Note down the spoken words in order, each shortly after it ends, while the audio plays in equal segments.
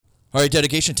All right,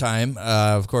 dedication time.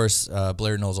 Of course,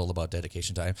 Blair knows all about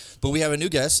dedication time. But we have a new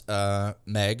guest,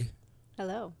 Meg.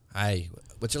 Hello. Hi.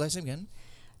 What's your last name again?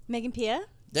 Megan Pia.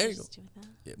 There you go. Just do that.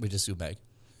 Yeah, we just do Meg.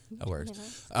 That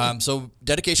works. Okay. So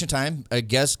dedication time.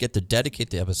 Guests get to dedicate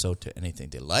the episode to anything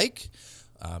they like.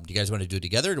 Do you guys want to do it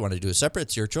together? Do you want to do it separate?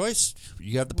 It's your choice.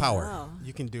 You have the power. Wow.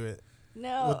 You can do it.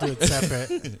 No. We'll do it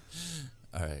separate.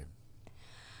 All right.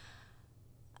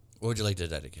 What would you like to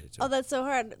dedicate it to? Oh, that's so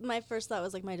hard. My first thought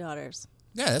was like my daughters.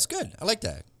 Yeah, that's good. I like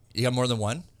that. You got more than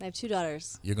one? I have 2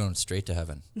 daughters. You're going straight to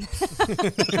heaven. I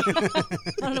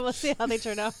don't know. We'll see how they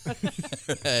turn out.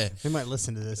 They might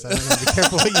listen to this. I don't know. Be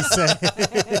careful what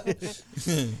you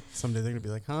say. Someday they're going to be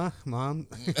like, huh, Mom?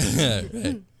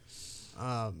 Right.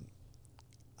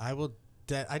 I will.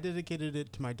 I dedicated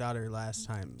it to my daughter last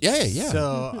time. Yeah.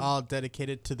 So I'll dedicate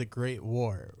it to The Great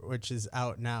War, which is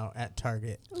out now at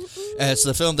Target. It's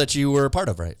the film that you were a part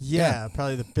of, right? Yeah,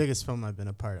 probably the biggest film I've been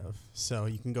a part of. So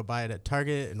you can go buy it at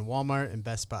Target and Walmart and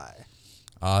Best Buy.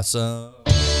 Awesome.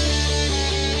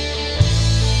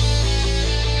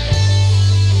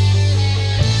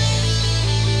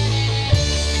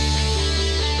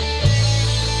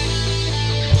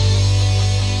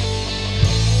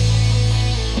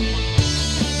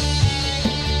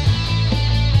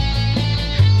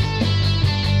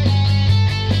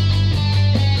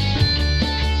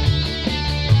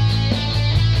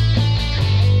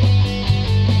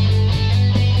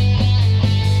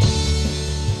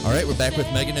 All right, we're back with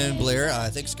Megan and Blair.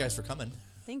 Thanks, guys, for coming.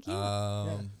 Thank you.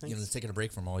 Thanks. Taking a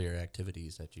break from all your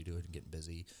activities that you do and getting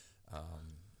busy.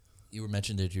 You were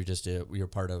mentioned that you're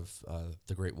part of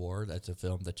The Great War. That's a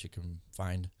film that you can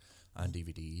find on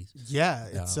DVDs. Yeah,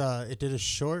 it's it did a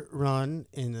short run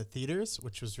in the theaters,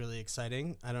 which was really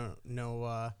exciting. I don't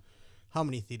know how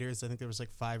many theaters. I think there was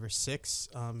like 5 or 6,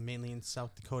 mainly in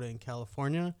South Dakota and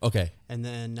California. Okay. And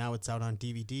then now it's out on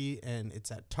DVD, and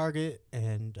it's at Target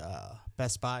and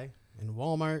Best Buy and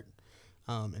Walmart,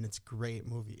 and it's a great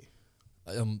movie.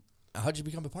 How'd you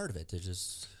become a part of it?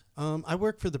 I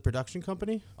work for the production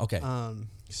company. Okay.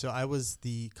 So I was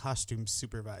the costume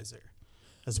supervisor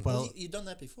as well. You've done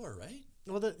that before, right?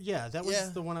 Well, that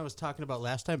was the one I was talking about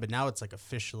last time, but now it's like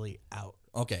officially out.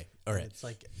 Okay. All right. It's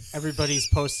like everybody's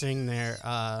posting their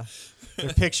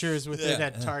pictures with it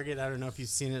at Target. I don't know if you've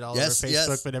seen it all over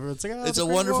Facebook, but everyone's like, oh, it's a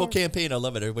wonderful campaign. I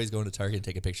love it. Everybody's going to Target and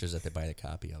taking pictures that they buy a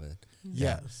copy of it.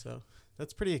 Yeah. So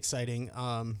that's pretty exciting.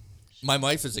 My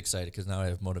wife is excited because now I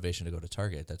have motivation to go to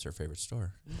Target. That's her favorite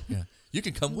store. Yeah. You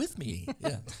can come with me.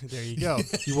 Yeah. There you go.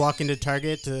 You walk into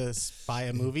Target to buy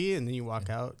a movie, and then you walk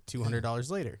out $200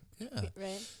 later. Yeah.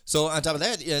 Right. So on top of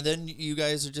that, then you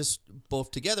guys are just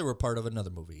both together were part of another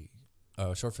movie,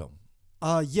 short film.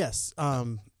 Yes.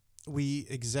 We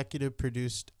executive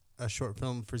produced a short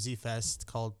film for Z-Fest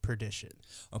called Perdition.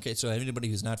 Okay, so anybody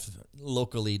who's not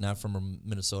locally, not from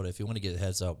Minnesota, if you want to get a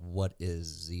heads up, what is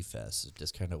Z-Fest?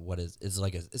 Just kind of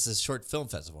it's a short film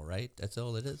festival, right? That's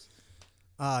all it is?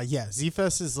 Yeah,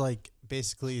 Z-Fest is like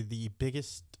basically the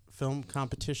biggest film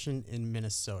competition in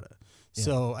Minnesota. Yeah.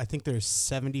 So I think there's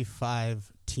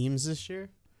 75 teams this year.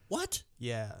 What?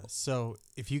 Yeah. So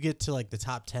if you get to like the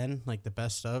top 10, like the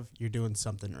best of, you're doing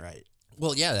something right.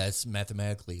 Well, yeah, that's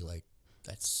mathematically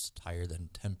that's higher than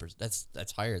 10%.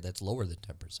 That's higher. That's lower than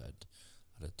 10% out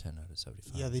of 10 out of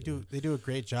 75. Yeah, they do a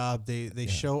great job. They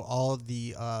show all of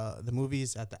the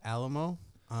movies at the Alamo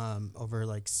over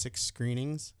like 6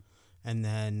 screenings, and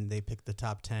then they pick the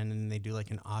top 10 and they do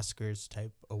like an Oscars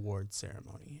type award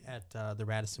ceremony at the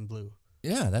Radisson Blu.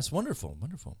 Yeah, that's wonderful.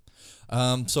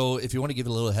 So if you want to give it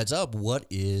a little heads up, what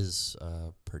is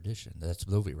Perdition? That's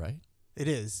the movie, right? It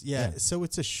is, yeah. So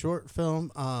it's a short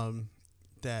film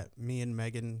that me and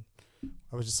Megan,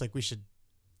 I was just like, we should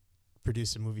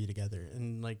produce a movie together.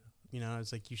 And like, I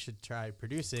was like, you should try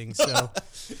producing. So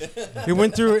it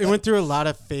went through a lot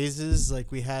of phases.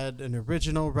 Like we had an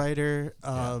original writer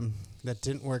that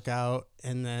didn't work out.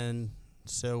 And then,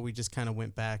 so we just kind of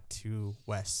went back to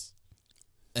Wes.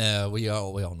 We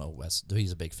all know Wes.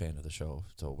 He's a big fan of the show.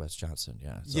 So Wes Johnson,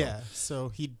 yeah. So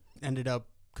he ended up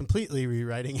completely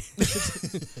rewriting it.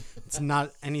 It's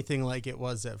not anything like it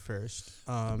was at first,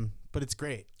 but it's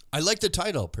great. I like the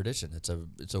title, Perdition.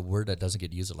 It's a word that doesn't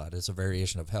get used a lot. It's a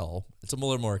variation of hell. It's a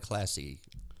little more classy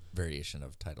variation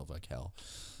of title like hell.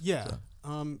 Yeah,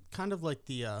 so. Kind of like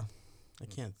the I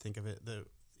can't think of it. The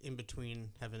in between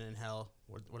heaven and hell.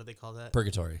 What do they call that?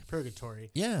 Purgatory.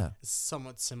 Yeah, it's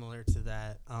somewhat similar to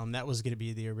that. That was going to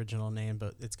be the original name,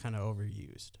 but it's kind of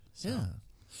overused. So. Yeah.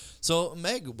 So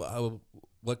Meg,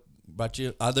 what about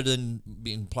you? Other than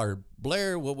being part of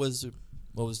Blair, what was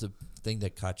the thing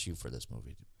that caught you for this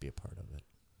movie to be a part of it?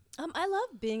 I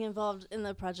love being involved in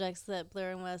the projects that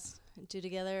Blair and Wes do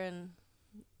together, and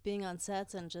being on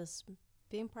sets and just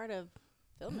being part of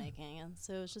filmmaking. And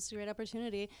so it's just a great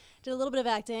opportunity. Did a little bit of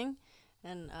acting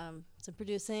and some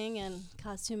producing and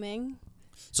costuming.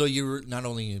 So you were not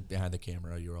only behind the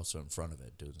camera, you were also in front of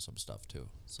it doing some stuff too.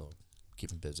 So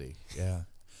keeping busy. Yeah.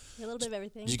 A little bit of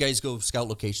everything. Did you guys go scout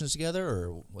locations together,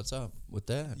 or what's up with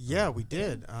that? Yeah, we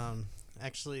did.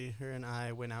 Actually, her and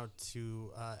I went out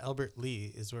to Albert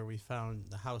Lee is where we found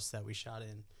the house that we shot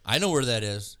in. I know where that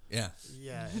is. Yeah.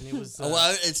 Yeah, and it was...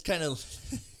 well, it's kind of...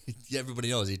 everybody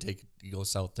knows you go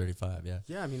south 35, yeah.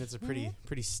 Yeah, I mean, it's a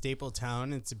pretty staple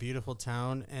town. It's a beautiful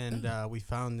town, and we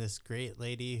found this great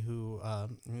lady who, I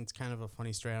mean, it's kind of a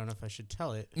funny story. I don't know if I should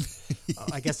tell it.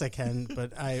 I guess I can,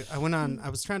 but I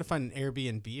was trying to find an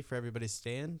Airbnb for everybody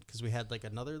staying because we had like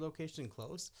another location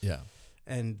close. Yeah.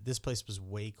 And this place was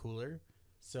way cooler.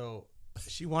 So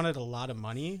she wanted a lot of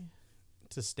money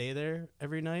to stay there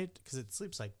every night because it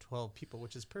sleeps like 12 people,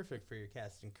 which is perfect for your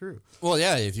cast and crew. Well,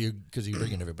 yeah, because you're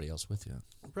bringing everybody else with you.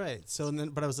 Right. So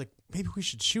but I was like, maybe we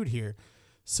should shoot here.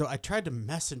 So I tried to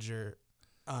message her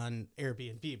on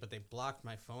Airbnb, but they blocked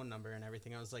my phone number and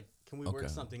everything. I was like, can we work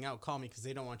something out? Call me because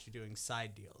they don't want you doing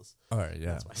side deals. All right,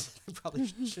 yeah. That's why I probably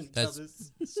shouldn't tell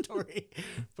this story.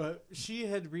 But she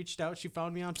had reached out. She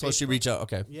found me on Facebook. So she reached out,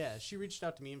 okay. Yeah, she reached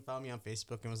out to me and found me on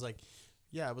Facebook and was like,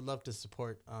 yeah, I would love to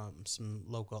support some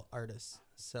local artists.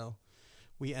 So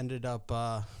we ended up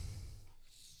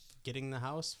getting the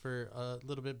house for a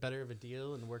little bit better of a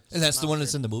deal and worked. And that's the one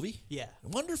that's in the movie? Yeah.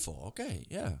 Wonderful. Okay,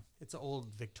 yeah. It's an old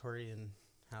Victorian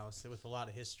house with a lot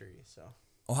of history. So.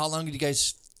 Oh, how long did you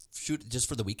guys shoot? Just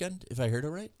for the weekend, if I heard it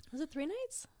right? Was it 3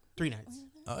 nights? 3 nights.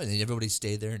 Oh, and everybody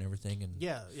stayed there and everything? And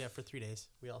Yeah, for 3 days.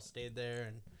 We all stayed there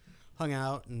and hung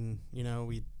out, and, you know,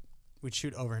 we'd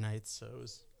shoot overnights, so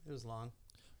it was long.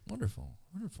 Wonderful.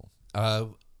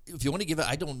 If you want to give it,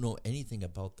 I don't know anything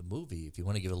about the movie. If you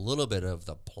want to give a little bit of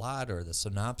the plot or the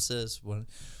synopsis,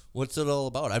 what's it all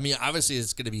about? I mean, obviously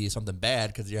it's going to be something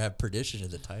bad because you have perdition in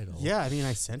the title. Yeah, I mean,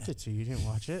 I sent it to you. You didn't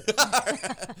watch it.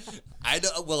 I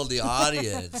know. Well, the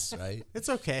audience, right? It's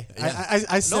okay. Yeah.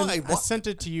 I sent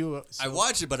it to you. I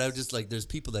watched it, but I'm just like, there's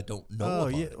people that don't know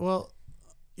about it. Well,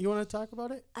 you want to talk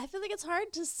about it? I feel like it's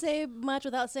hard to say much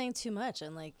without saying too much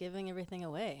and like giving everything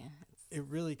away. It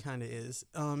really kind of is.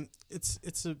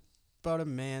 It's about a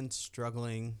man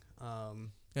struggling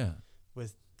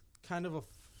with kind of a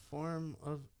form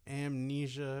of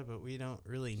amnesia, but we don't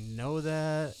really know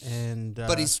that. And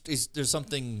but there's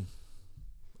something,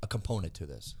 a component to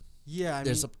this. Yeah, I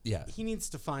there's mean, he needs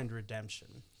to find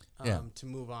redemption to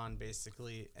move on,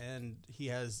 basically. And he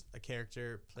has a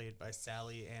character played by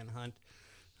Sally Ann Hunt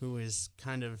who is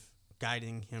kind of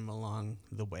guiding him along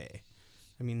the way.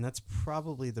 I mean, that's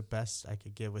probably the best I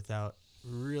could give without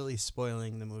really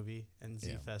spoiling the movie and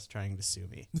Z-Fest trying to sue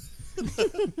me.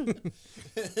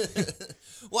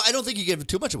 Well, I don't think you give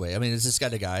too much away. I mean, it's just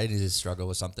got a guy and he's struggle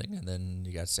with something, and then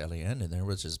you got Sally Ann in there,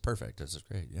 which is perfect. This is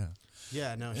great, yeah.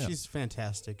 Yeah, no, she's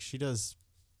fantastic. She does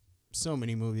so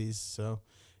many movies, so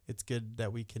it's good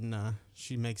that we can.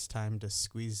 She makes time to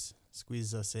squeeze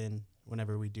us in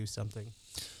whenever we do something.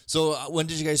 So when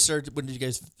did you guys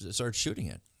start shooting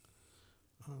it?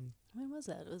 When was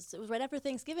that? It was right after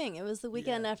Thanksgiving. It was the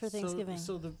weekend after Thanksgiving.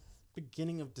 So the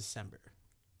beginning of December.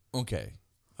 Okay.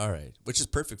 All right. Which is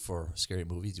perfect for scary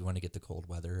movies. You want to get the cold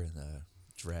weather and the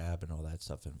drab and all that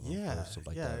stuff involved.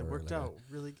 It worked out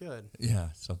really good. Yeah,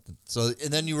 something. So,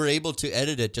 and then you were able to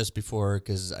edit it just before,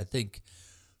 because I think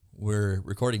we're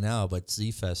recording now, but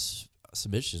Z-Fest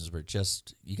submissions were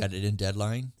you got it in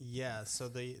deadline? Yeah, so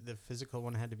the physical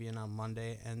one had to be in on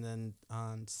Monday, and then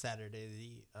on Saturday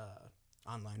the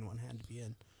online one had to be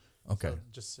in. Okay. So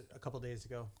just a couple days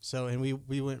ago. So, and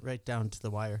we went right down to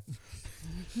the wire.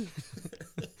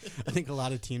 I think a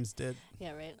lot of teams did.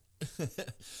 Yeah, right.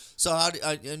 So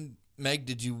and Meg,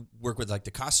 did you work with like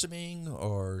the costuming,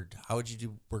 or how did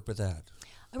you work with that?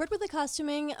 I worked with the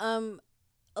costuming.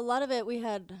 A lot of it, we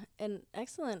had an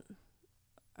excellent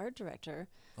art director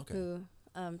who,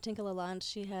 Tinka Lalonde,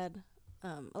 she had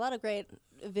a lot of great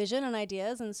vision and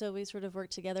ideas, and so we sort of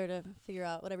worked together to figure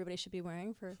out what everybody should be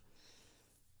wearing for.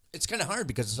 It's kind of hard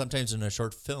because sometimes in a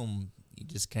short film, you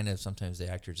just kind of, sometimes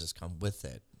the actors just come with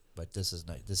it. But this is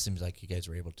nice. This seems like you guys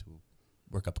were able to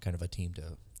work up kind of a team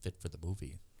to fit for the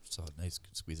movie. So nice to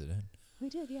squeeze it in. We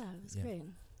did, yeah. It was great.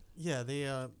 Yeah, they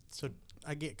so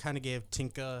I kind of gave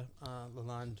Tinka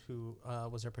Lalonde, who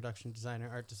was our production designer,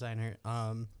 art designer,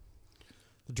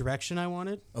 the direction I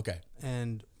wanted. Okay.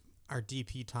 And our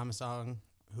DP, Thomas Ong,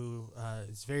 who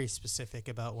is very specific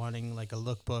about wanting like a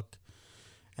lookbook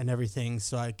and everything.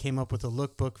 So I came up with a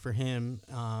lookbook for him,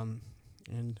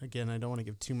 And again, I don't want to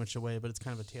give too much away, but it's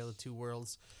kind of a tale of two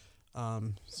worlds.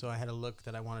 So I had a look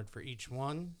that I wanted for each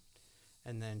one,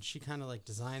 and then she kind of like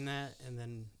designed that, and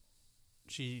then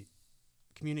she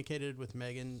communicated with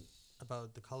Megan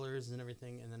about the colors and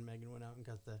everything, and then Megan went out and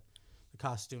got the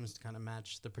costumes to kind of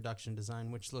match the production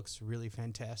design, which looks really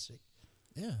fantastic.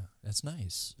 Yeah, that's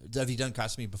nice. Have you done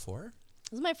costuming before?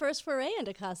 This is my first foray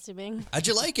into costuming. How'd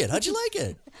you like it? I liked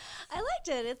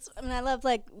it. I love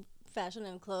like fashion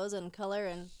and clothes and color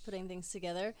and putting things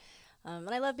together. And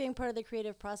I love being part of the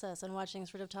creative process and watching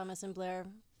sort of Thomas and Blair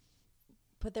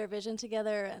put their vision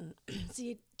together and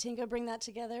see Tinka bring that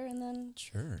together and then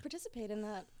participate in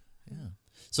that. Yeah.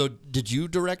 So did you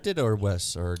direct it or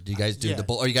Wes, or do you guys do the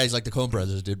both? Or you guys like the Coen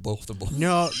Brothers did both of them?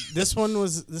 No, this one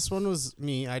was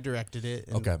me. I directed it,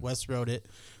 and Wes wrote it.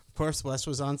 Of course, Wes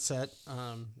was on set.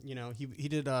 He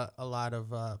did a lot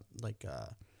of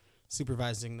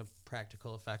supervising the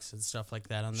practical effects and stuff like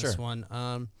that on this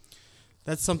one.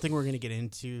 That's something we're going to get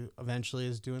into eventually,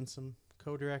 is doing some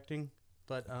co-directing.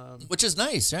 But which is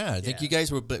nice, yeah. I think you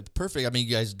guys were perfect. I mean,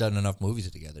 you guys done enough movies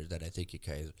together that I think you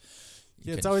guys...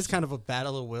 it's always kind of a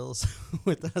battle of wills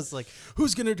with us. Like,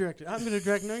 who's going to direct it? I'm going to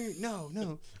direct.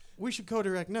 No. We should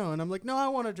co-direct. No. And I'm like, no, I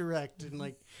want to direct. And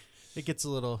like, it gets a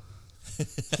little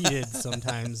heated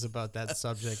sometimes about that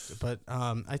subject. But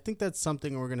I think that's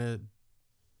something we're going to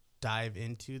dive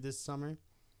into this summer.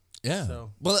 Yeah.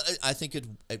 So. Well, I think it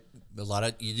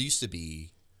used to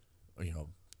be,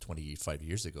 25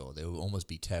 years ago, it would almost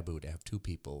be taboo to have two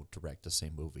people direct the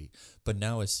same movie. But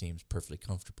now it seems perfectly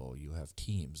comfortable. You have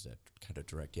teams that kind of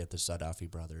direct. You have the Sadafi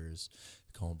brothers,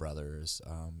 the Coen brothers,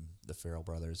 the Farrell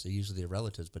brothers. They're usually their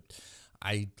relatives. But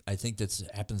I think that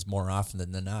happens more often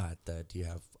than not, that you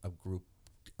have a group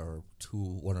or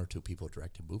one or two people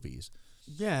directing movies.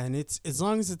 Yeah, and it's as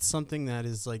long as it's something that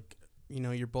is like,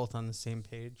 you're both on the same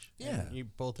page. Yeah. You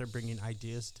both are bringing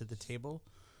ideas to the table.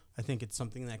 I think it's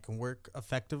something that can work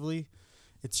effectively.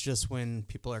 It's just when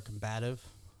people are combative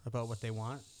about what they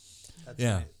want, that's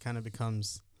when it kind of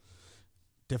becomes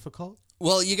difficult.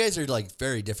 Well, you guys are like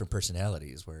very different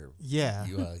personalities. Where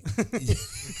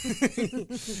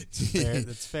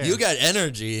that's fair. You got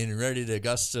energy and ready to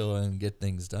gusto and get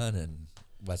things done, and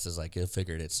Wes is like, it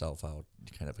figured itself out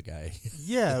kind of a guy.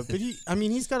 Yeah, but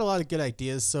he's got a lot of good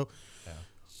ideas. So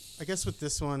I guess with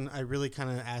this one, I really kind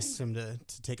of asked him to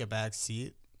take a back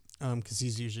seat. Because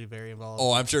he's usually very involved.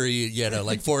 Oh, I'm sure you had to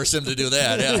like force him to do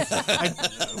that.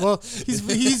 Yeah.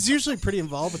 He's usually pretty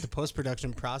involved with the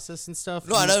post-production process and stuff.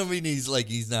 No, I don't mean he's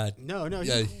not. No.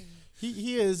 Yeah.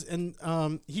 He is, and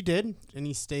he did, and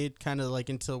he stayed kind of like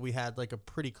until we had like a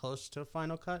pretty close to a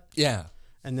final cut. Yeah.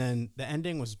 And then the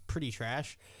ending was pretty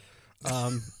trash.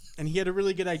 And he had a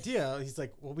really good idea. He's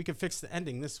like, well, we could fix the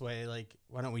ending this way. Like,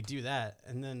 why don't we do that?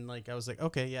 And then like I was like,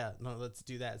 okay, yeah, no, let's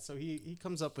do that. So he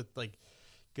comes up with like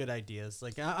good ideas.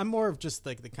 Like I'm more of just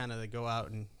like the kind of the go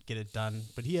out and get it done,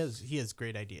 but he has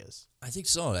great ideas. I think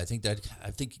so. I think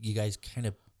you guys kind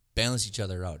of balance each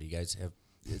other out. You guys have,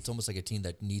 it's almost like a team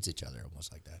that needs each other,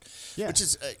 almost like that. Yeah, which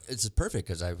is it's perfect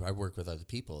because I work with other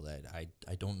people that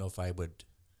I don't know if I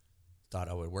thought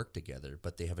I would work together,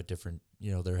 but they have a different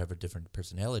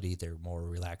personality. They're more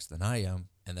relaxed than I am,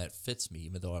 and that fits me.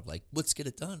 Even though I'm like, let's get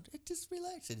it done. Just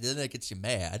relax. And then that gets you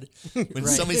mad when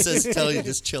somebody says, "Tell you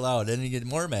just chill out," and you get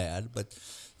more mad. But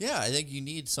yeah, I think you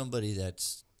need somebody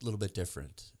that's a little bit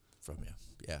different from you.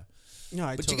 Yeah. No,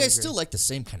 but totally you guys still like the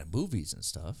same kind of movies and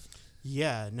stuff.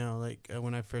 Yeah, no, like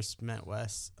when I first met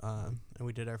Wes, and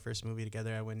we did our first movie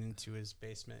together, I went into his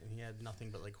basement and he had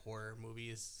nothing but like horror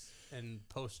movies and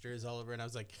posters all over, and I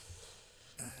was like,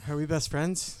 are we best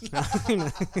friends?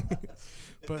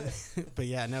 but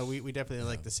yeah, no, we definitely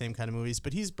like the same kind of movies.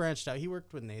 But he's branched out. He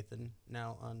worked with Nathan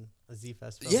now on a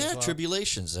Z-Fest film as well.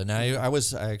 Tribulations, and I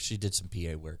actually did some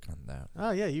PA work on that. Oh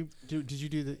yeah, did you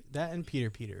do that and Peter,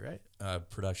 right?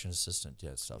 Production assistant,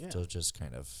 stuff to just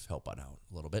kind of help out a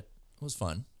little bit. It was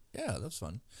fun. Yeah, that was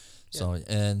fun. Yeah. So,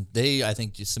 and I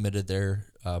think you submitted their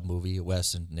movie.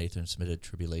 Wes and Nathan submitted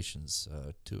Tribulations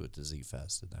to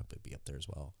Z-Fest, and that would be up there as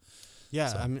well. Yeah,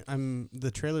 so. I'm. The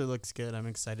trailer looks good. I'm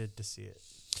excited to see it.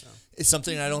 So. It's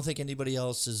something I don't think anybody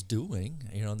else is doing.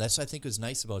 That's I think was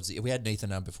nice about Z. We had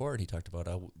Nathan on before, and he talked about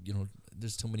how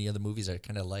there's too many other movies I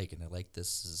kind of like, and I like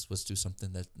this. Let's do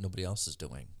something that nobody else is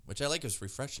doing, which I like. Is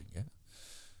refreshing. Yeah.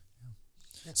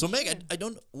 So Meg, I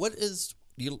don't.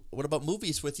 What about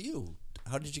movies with you?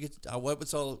 How did you get? What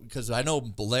was all? Because I know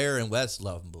Blair and Wes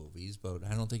love movies, but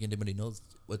I don't think anybody knows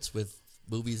what's with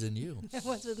movies and you?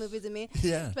 What's with movies and me?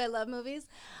 Yeah. Do I love movies?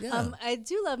 Yeah. I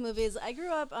do love movies. I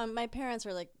grew up. My parents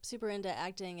were like super into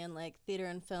acting and like theater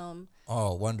and film.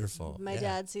 Oh, wonderful. My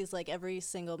dad sees like every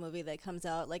single movie that comes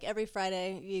out. Like every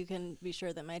Friday, you can be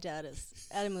sure that my dad is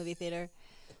at a movie theater.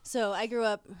 So I grew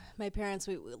up, my parents,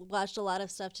 we watched a lot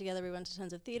of stuff together. We went to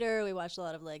tons of theater. We watched a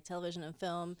lot of like television and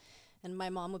film. And my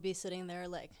mom would be sitting there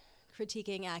like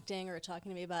critiquing acting or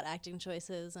talking to me about acting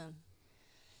choices. And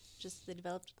just they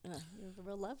developed a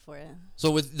real love for it.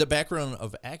 So with the background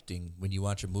of acting, when you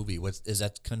watch a movie, is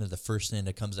that kind of the first thing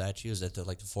that comes at you? Is that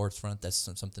the forefront? That's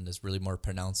something that's really more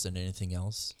pronounced than anything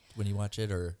else when you watch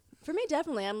it, or? For me,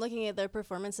 definitely. I'm looking at their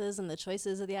performances and the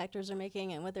choices that the actors are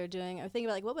making and what they're doing. I'm thinking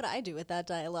about, like, what would I do with that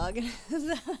dialogue? Is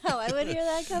that how I would hear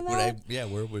that come out?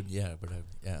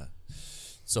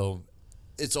 So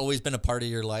it's always been a part of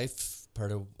your life,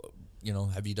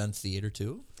 have you done theater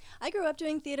too? I grew up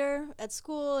doing theater at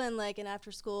school and, like, in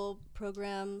after-school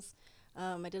programs.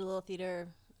 I did a little theater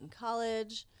in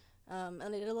college. And I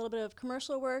did a little bit of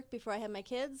commercial work before I had my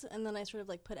kids. And then I sort of,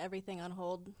 like, put everything on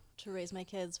hold to raise my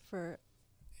kids for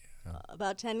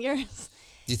about 10 years.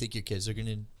 Do you think your kids are going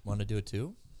to want to do it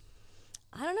too?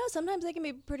 I don't know. Sometimes they can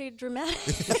be pretty dramatic.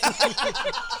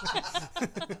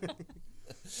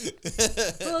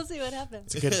 We'll see what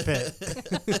happens. It's a good fit.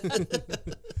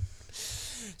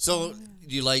 So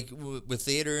do you like, with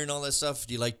theater and all that stuff,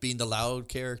 do you like being the loud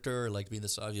character or like being the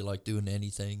soft? Do you like doing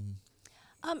anything?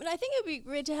 And I think it would be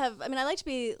great to have, I like to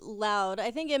be loud. I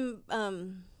think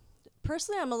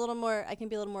personally, I can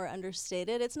be a little more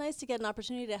understated. It's nice to get an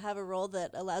opportunity to have a role that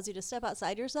allows you to step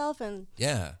outside yourself and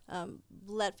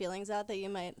let feelings out that you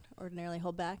might ordinarily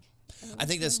hold back. I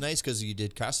think that's nice because you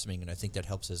did costuming, and I think that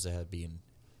helps as being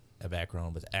a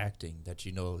background with acting, that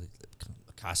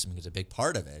costuming is a big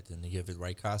part of it, and you have the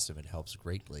right costume, it helps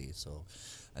greatly. So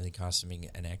I think costuming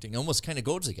and acting almost kind of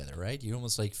go together, right? You're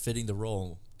almost like fitting the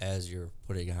role as you're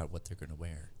putting out what they're going to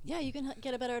wear. Yeah, you can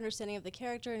get a better understanding of the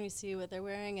character, and you see what they're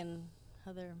wearing and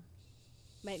how they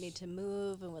might need to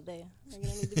move and what they are going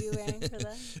to need to be wearing for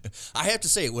that. I have to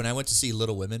say, when I went to see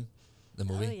Little Women, the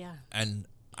movie, and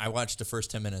I watched the first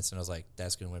 10 minutes, and I was like,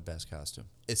 that's going to win Best Costume.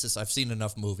 It's just, I've seen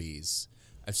enough movies.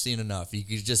 I've seen enough.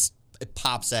 You just, it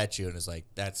pops at you, and it's like,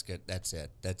 that's good. That's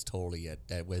it. That's totally it.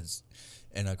 That wins.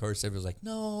 And of course, everyone's like,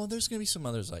 no, there's going to be some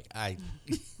others. Like,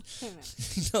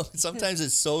 sometimes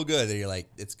it's so good that you're like,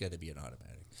 it's going to be an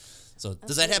automatic. So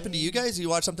does that happen to you guys? You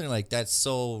watch something like that's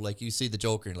so, like, you see the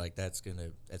Joker, and like, there's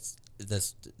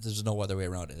no other way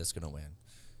around it. It's going to win.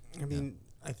 I mean,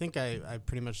 I think I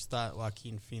pretty much thought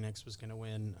Joaquin Phoenix was going to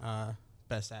win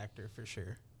Best Actor for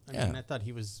sure. I mean, I thought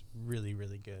he was really,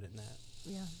 really good in that.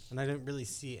 Yeah. And I didn't really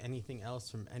see anything else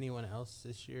from anyone else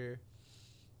this year.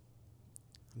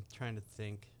 I'm trying to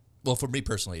think. Well, for me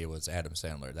personally, it was Adam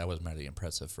Sandler. That was mighty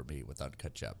impressive for me with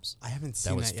Uncut Gems. I haven't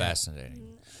seen that. That was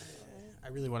fascinating. I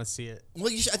really want to see it.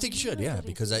 Well, I think you should,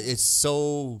 because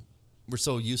we're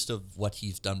so used to what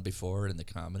he's done before in the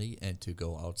comedy, and to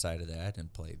go outside of that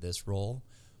and play this role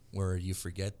where you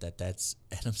forget that that's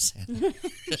Adam Sandler.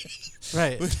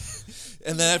 Right.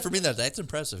 And then for me, that's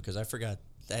impressive, because I forgot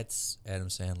that's Adam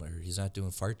Sandler. He's not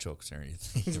doing fart jokes or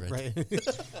anything. Right.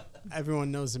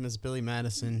 Everyone knows him as Billy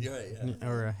Madison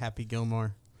or Happy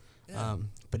Gilmore. Yeah.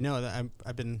 But no,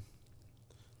 I've been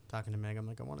talking to Meg. I'm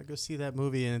like, I want to go see that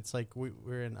movie, and it's like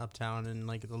we're in Uptown, and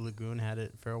like the Lagoon had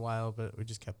it for a while, but we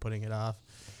just kept putting it off.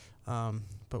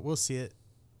 But we'll see it.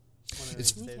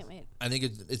 Can't wait. I think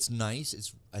it's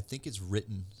nice. I think it's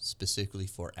written specifically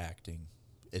for acting.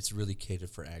 It's really catered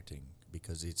for acting,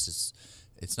 because it's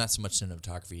not so much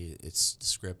cinematography. It's the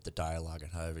script, the dialogue,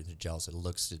 and how everything gels. It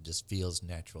just feels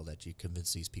natural that you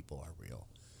convince these people are real.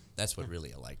 That's what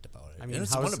really I liked about it. I mean, and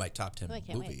it's one of my top 10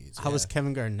 movies. How was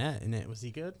Kevin Garnett in it? Was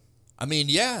he good? I mean,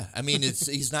 yeah. I mean,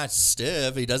 he's not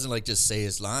stiff. He doesn't like just say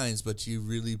his lines, but you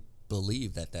really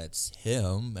believe that that's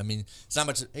him. I mean, it's not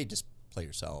much. Hey, just play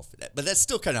yourself. But that's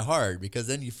still kind of hard, because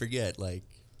then you forget. Like,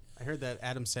 I heard that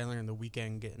Adam Sandler and The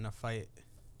Weeknd get in a fight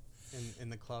in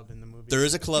the club in the movie. There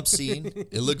is a club scene.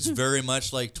 It looks very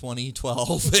much like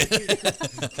 2012.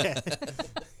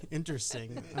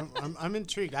 Interesting. I'm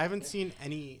intrigued. I haven't seen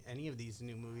any of these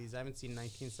new movies. I haven't seen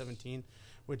 1917,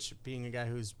 which, being a guy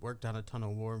who's worked on a ton of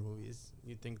war movies,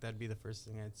 you'd think that'd be the first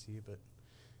thing I'd see, but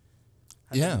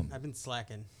I've been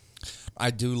slacking.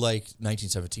 I do like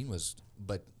 1917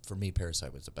 but for me,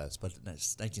 Parasite was the best. But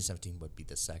 1917 would be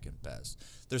the second best.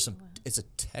 It's a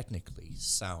technically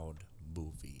sound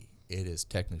movie. It is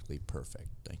technically perfect.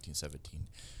 1917.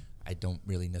 I don't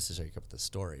really necessarily come up with the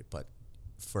story, but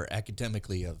for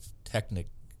academically of technic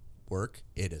work,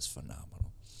 it is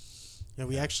phenomenal. Yeah,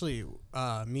 we actually,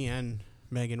 me and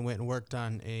Megan went and worked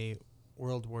on a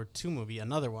World War II movie,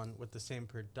 another one with the same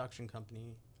production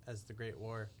company as The Great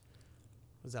War.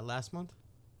 Was that last month?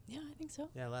 Yeah, I think so.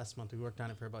 Yeah, last month. We worked on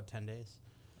it for about 10 days.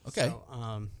 Okay.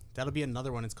 So, that'll be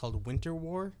another one. It's called Winter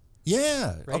War.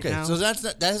 Yeah. Right Okay. now. So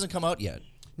that hasn't come out yet.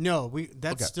 No,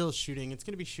 that's Okay. still shooting. It's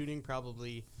going to be shooting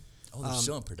probably. Oh, they're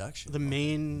still in production. The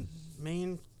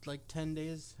main like 10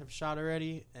 days have shot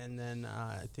already, and then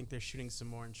I think they're shooting some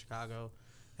more in Chicago,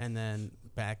 and then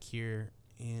back here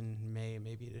in May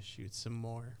maybe to shoot some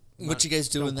more. What you guys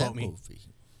do in that quote me. movie?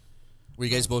 Were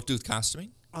you guys both do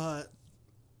costuming?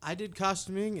 I did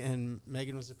costuming, and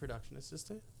Megan was a production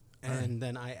assistant, and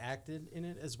then I acted in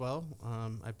it as well.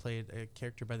 I played a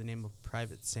character by the name of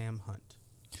Private Sam Hunt.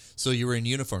 So you were in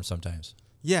uniform sometimes.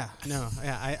 Yeah, no,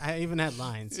 yeah, I even had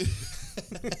lines.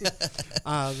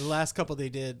 The last couple they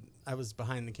did, I was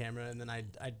behind the camera, and then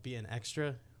I'd be an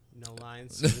extra, no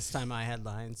lines. So this time I had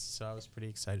lines, so I was pretty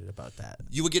excited about that.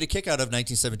 You would get a kick out of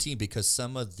 1917 because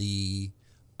some of the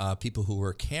people who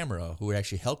were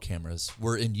actually held cameras,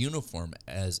 were in uniform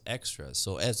as extras.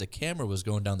 So as the camera was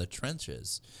going down the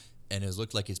trenches, and it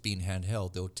looked like it's being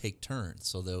handheld, they'll take turns.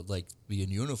 So they'll like be in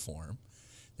uniform,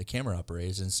 the camera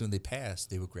operators, and soon they pass,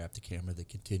 they would grab the camera, they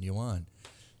continue on.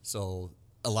 So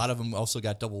a lot of them also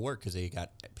got double work because they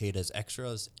got paid as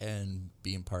extras and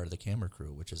being part of the camera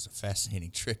crew, which is a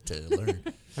fascinating trick to learn.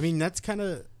 I mean, that's kind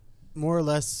of more or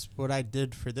less what I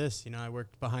did for this. You know, I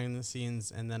worked behind the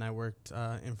scenes, and then I worked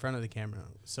in front of the camera.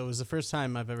 So it was the first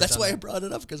time I've ever That's done why that. I brought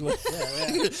it up, because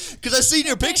I've seen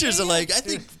your pictures and like I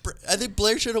think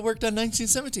Blair should have worked on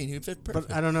 1917. He fit perfect.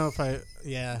 But I don't know if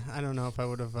I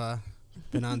would have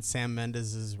been on Sam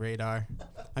Mendes' radar.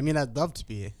 I mean, I'd love to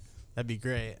be. That'd be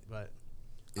great, but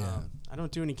I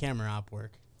don't do any camera op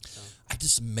work. So.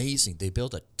 Just amazing. They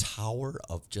built a tower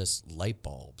of just light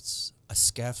bulbs, a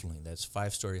scaffolding that's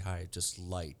 5-story high, just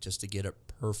light, just to get it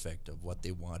perfect of what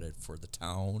they wanted for the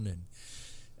town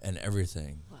and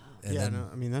everything. Wow. And Yeah, then no,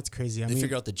 I mean, that's crazy. they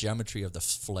figure out the geometry of the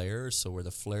flares, so where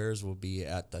the flares will be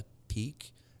at the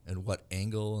peak and what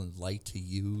angle and light to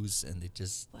use, and it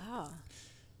just Wow.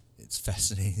 it's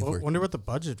fascinating. Well, work. wonder what the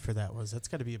budget for that was. That's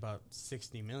got to be about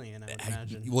 $60 million, I would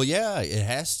imagine. Well, yeah, it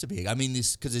has to be. I mean,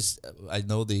 because I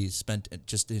know they spent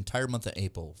just the entire month of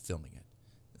April filming it,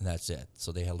 and that's it.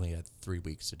 So they only had 3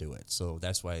 weeks to do it. So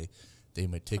that's why they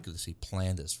meticulously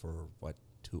planned this for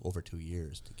over 2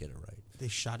 years to get it right. They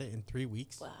shot it in 3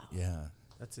 weeks. Wow. Yeah,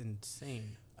 That's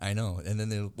insane. I know. And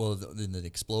then in the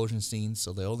explosion scene,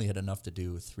 so they only had enough to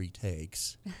do 3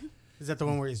 takes. Is that the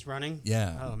one where he's running?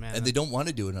 Yeah. Oh, man. And they don't want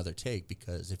to do another take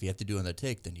because if you have to do another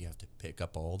take, then you have to pick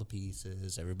up all the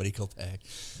pieces, everybody go back.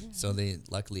 Yeah. So they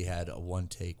luckily had a 1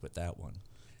 take with that one.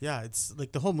 Yeah, it's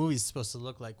like the whole movie's supposed to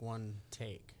look like 1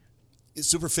 take.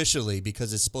 Superficially,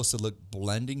 because it's supposed to look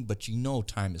blending, but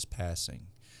time is passing.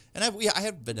 And I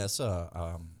have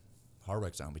Vanessa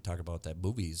Harwick's on. We talk about that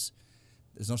movies.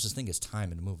 There's no such thing as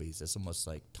time in movies. It's almost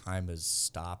like time is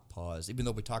stop, pause. Even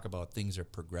though we talk about things are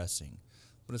progressing,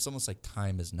 but it's almost like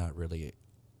time is not really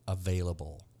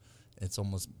available. It's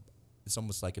almost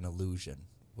like an illusion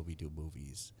when we do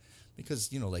movies,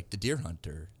 because like The Deer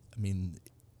Hunter. I mean,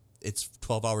 it's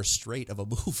 12 hours straight of a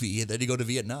movie, and then you go to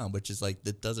Vietnam, which is like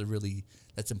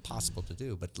that's impossible to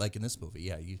do. But like in this movie,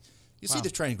 yeah, you see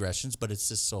the transgressions, but it's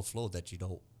just so flowed that you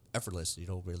don't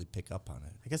really pick up on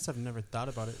it. I guess I've never thought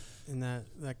about it in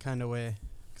that kind of way,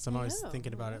 because I'm always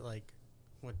thinking about it like,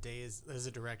 what day is, as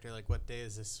a director, like what day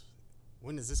is this,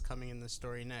 when is this coming in the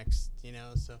story next,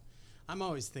 so I'm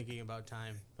always thinking about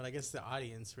time, but I guess the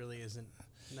audience really isn't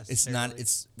necessarily.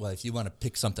 Well, if you want to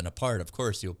pick something apart, of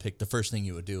course you'll pick the first thing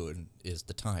you would do is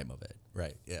the time of it,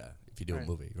 right? Yeah, if you do a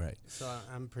movie, right. So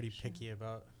I'm pretty picky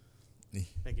about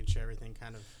making sure everything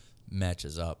kind of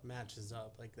matches up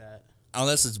like that.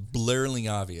 Unless it's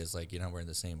blaringly obvious, like you're not wearing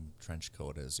the same trench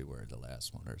coat as you were in the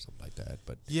last one or something like that.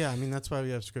 But yeah, I mean, that's why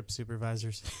we have script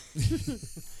supervisors.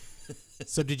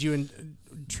 So did you in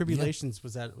Tribulations,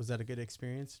 was that a good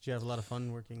experience? Did you have a lot of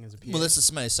fun working as a PA? Well, this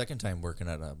is my second time working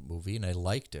on a movie, and I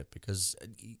liked it because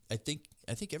I think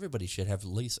everybody should have at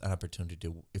least an opportunity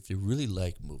to, if you really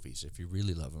like movies, if you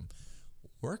really love them,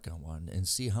 work on one and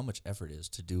see how much effort it is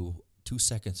to do 2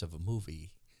 seconds of a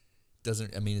movie.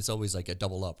 It's always like a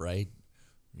double up, right?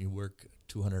 You work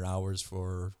 200 hours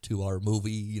for a 2-hour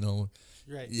movie,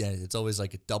 Right. Yeah, it's always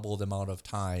like a double the amount of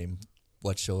time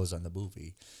what shows on the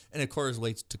movie. And it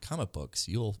correlates to comic books.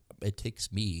 It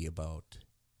takes me about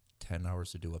 10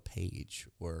 hours to do a page,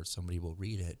 where somebody will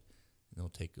read it and it'll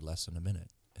take less than a minute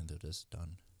and they're just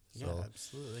done. Yeah, So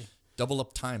absolutely. double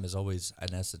up time is always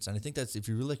an essence. And I think that's, if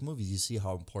you really like movies, you see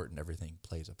how important everything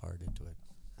plays a part into it.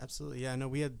 Absolutely. Yeah, no,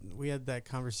 we had that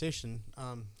conversation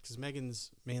because Megan's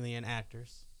mainly an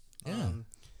actress. Yeah. And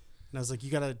I was like,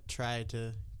 you got to try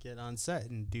to get on set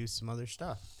and do some other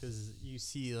stuff because you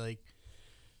see like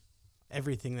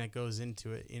everything that goes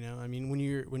into it, you know. I mean, when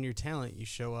you're talent, you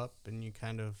show up and you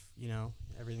kind of, you know,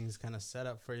 everything's kind of set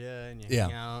up for you, and you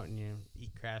hang out and you eat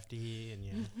crafty and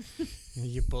you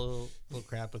you pull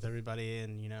crap with everybody,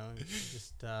 and you know,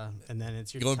 just and then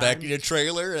it's your going time. back in your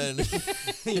trailer and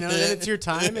you know, then it's your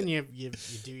time and you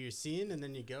do your scene and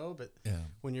then you go. But yeah.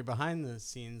 when you're behind the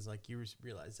scenes, like you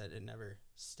realize that it never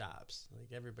stops.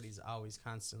 Like everybody's always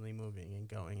constantly moving and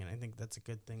going, and I think that's a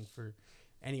good thing for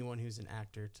anyone who's an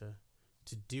actor to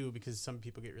do, because some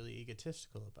people get really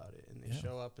egotistical about it and they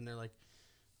show up and they're like,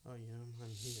 oh, you know, I'm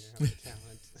here, I'm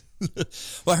a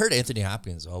talent. Well, I heard Anthony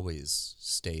Hopkins always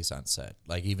stays on set.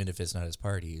 Like, even if it's not his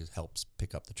part, he helps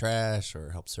pick up the trash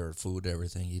or helps serve food and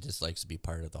everything. He just likes to be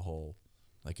part of the whole,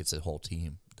 like it's a whole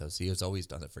team. He has always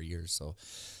done it for years. So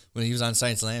when he was on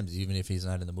Science Lambs, even if he's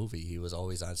not in the movie, he was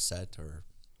always on set or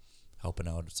helping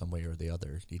out some way or the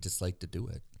other. He just liked to do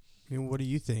it. I mean, what do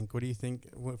you think? What do you think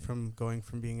from going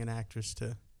from being an actress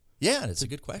to... Yeah, it's a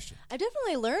good question. I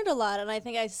definitely learned a lot, and I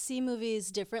think I see movies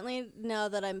differently now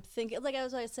that I'm thinking. Like I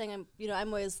was always saying, I'm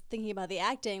always thinking about the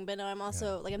acting, but now I'm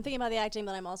also I'm thinking about the acting,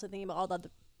 but I'm also thinking about all the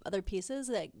other pieces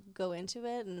that go into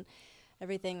it and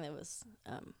everything that was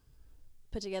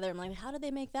put together. I'm like, how did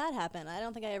they make that happen? I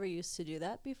don't think I ever used to do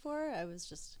that before. I was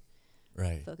just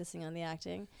focusing on the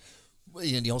acting. Well,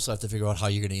 and you also have to figure out how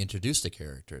you're going to introduce the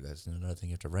character. That's another thing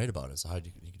you have to write about. Is how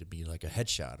you could be like a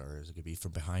headshot, or is it could be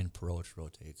from behind, approach,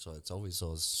 rotate. So it's always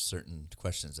those certain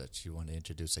questions that you want to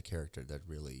introduce a character that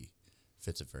really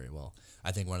fits it very well.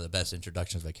 I think one of the best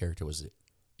introductions of a character was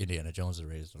Indiana Jones: The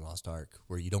Raiders of the Lost Ark,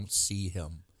 where you don't see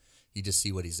him, you just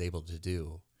see what he's able to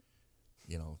do.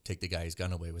 You know, take the guy's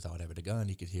gun away without having a gun.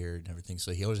 You could hear it and everything.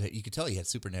 So he always you could tell he had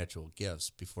supernatural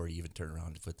gifts before he even turned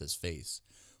around with his face,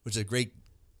 which is a great.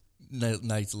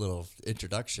 Nice little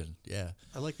introduction. Yeah,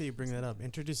 I like that you bring that up.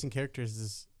 Introducing characters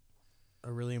is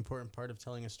a really important part of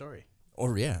telling a story.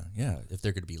 Or yeah. If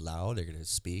they're going to be loud, they're going to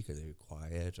speak, or they're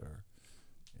quiet, or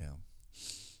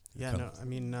Yeah, no, I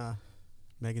mean,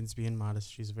 Megan's being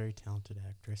modest. She's a very talented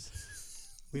actress.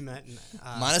 We met in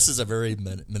modest is a very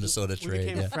Minnesota trait.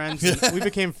 We became friends. We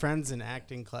became friends in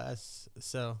acting class,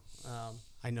 so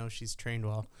I know she's trained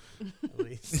well, at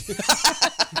least.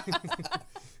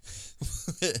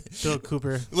 Bill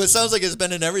Cooper. Well, it sounds like it's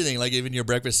been in everything, like even your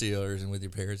breakfast cereals and with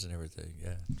your parents and everything.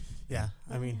 Yeah. Yeah,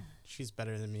 I mean, she's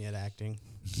better than me at acting.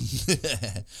 I don't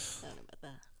know about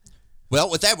that. Well,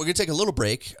 with that, we're going to take a little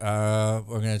break. And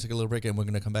we're going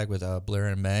to come back with Blair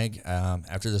and Meg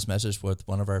after this message with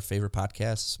one of our favorite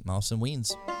podcasts, Mouse and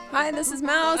Weens. Hi, this is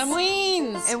Mouse. I'm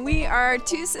Weens. And we are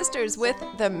two sisters with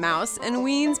the Mouse and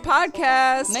Weens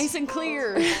podcast. Nice and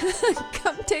clear.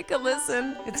 Come take a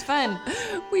listen. It's fun.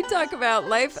 We talk about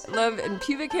life, love, and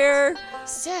pubic hair.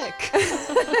 Sick.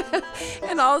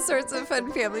 And all sorts of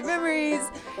fun family memories.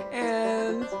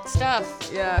 And Stuff.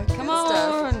 yeah, Come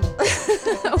on.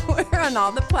 stuff. We're on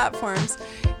all the platforms.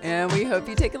 And we hope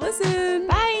you take a listen.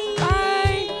 Bye.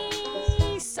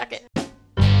 Bye. Suck it.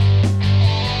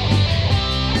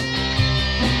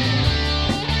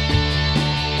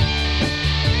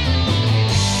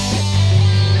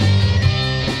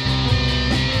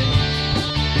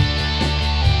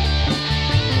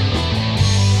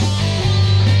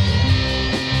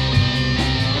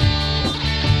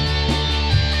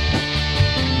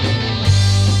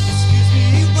 Excuse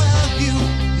me while you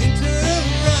interrupt.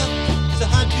 So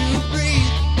hard to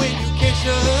breathe when you can't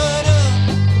shut up.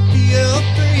 Be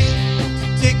afraid to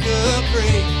take a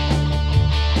break.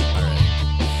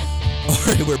 All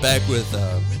right, we're back with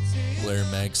Blair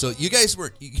and Meg. So you guys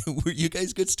were you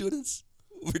guys good students?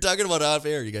 We're talking about off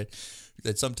air. You guys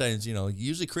that sometimes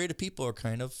usually creative people are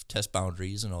kind of test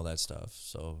boundaries and all that stuff.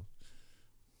 So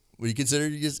were you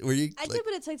considered? Were you? I did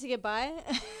what it took to get by.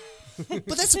 But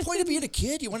that's the point of being a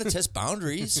kid. You want to test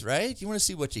boundaries, right? You want to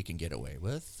see what you can get away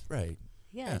with, right?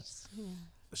 Yeah.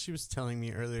 She was telling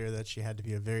me earlier that she had to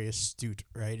be a very astute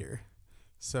writer.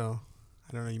 So,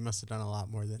 I don't know, you must have done a lot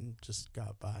more than just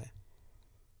got by.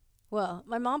 Well,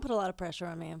 my mom put a lot of pressure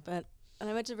on me, and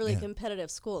I went to really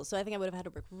competitive school, so I think I would have had to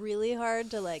work really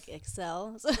hard to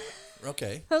excel. So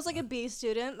Okay. I was like a B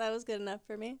student. That was good enough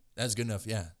for me. That's good enough.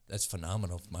 Yeah, that's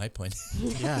phenomenal from my point.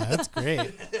 Yeah, that's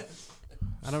great.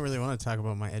 I don't really want to talk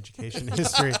about my education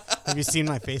history. Have you seen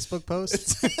my Facebook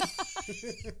posts?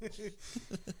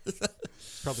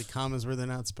 Probably commas where they're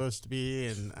not supposed to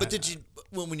be. But did you,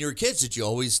 when you were kids, did you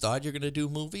always thought you're going to do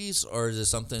movies? Or is it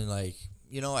something like,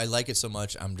 I like it so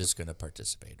much, I'm just going to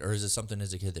participate? Or is it something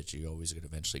as a kid that you always going to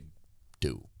eventually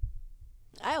do?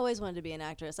 I always wanted to be an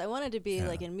actress. I wanted to be Yeah.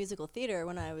 like in musical theater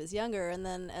when I was younger, and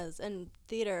then as in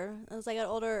theater, as I got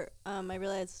older, I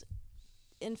realized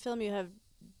in film you have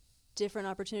different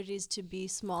opportunities to be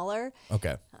smaller.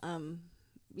 Okay.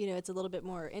 You know, it's a little bit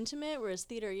more intimate, whereas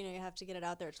theater, you know, you have to get it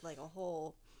out there to like a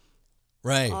whole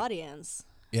Right. audience.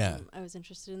 Yeah. I was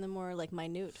interested in the more like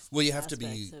minute. Well, you have to be.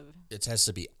 aspects of- It has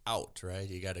to be out, right?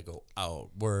 You got to go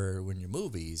out. Where when you're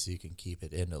movies, you can keep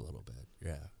it in a little bit.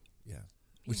 Yeah, yeah.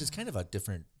 Which is kind of a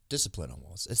different discipline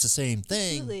almost. It's the same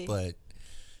thing, Absolutely. but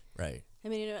right. I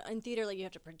mean, you know, in theater, like you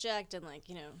have to project and like,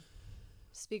 you know,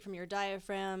 speak from your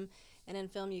diaphragm, and in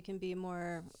film you can be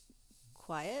more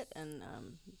quiet, and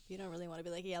you don't really want to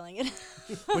be like yelling it.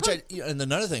 Which and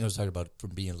another thing I was talking about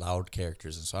from being loud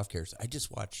characters and soft characters. I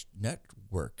just watched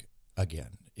Network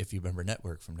again. If you remember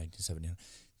Network from 1979,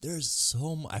 there's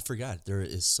I forgot there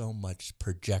is so much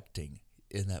projecting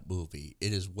in that movie.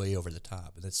 It is way over the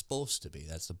top, and it's supposed to be.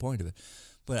 That's the point of it.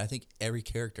 But I think every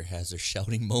character has their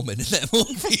shouting moment in that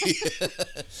movie.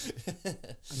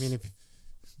 I mean, if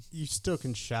you still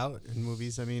can shout in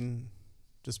movies, I mean,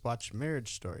 just watch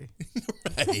Marriage Story.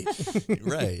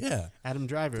 right, yeah. Adam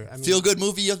Driver. I mean, Feel good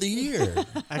movie of the year.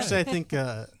 Actually, I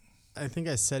think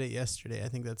I said it yesterday. I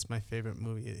think that's my favorite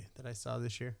movie that I saw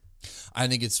this year. I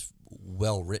think it's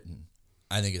well written.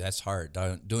 I think that's hard.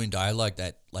 Doing dialogue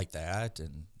like that,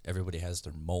 and everybody has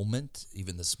their moment.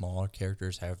 Even the smaller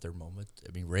characters have their moment.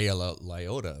 I mean, Ray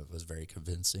Liotta was very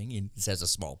convincing. He has a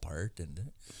small part,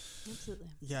 and Absolutely.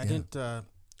 Yeah, I didn't.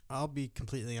 I'll be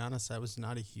completely honest. I was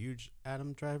not a huge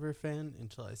Adam Driver fan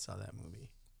until I saw that movie.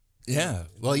 yeah.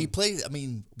 Well, he plays. I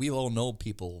mean, we all know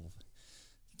people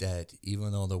that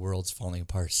even though the world's falling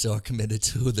apart, still are committed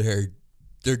to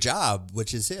their job,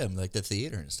 which is him, like the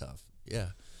theater and stuff. Yeah.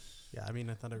 Yeah, I mean,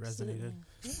 I thought it Absolutely.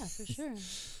 resonated. Yeah, for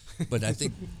sure. But I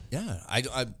think, yeah,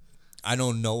 I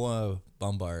know Noah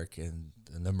Baumbach and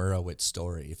the Merowitz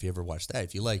story. If you ever watch that,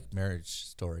 if you like Marriage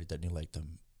Story, then you like the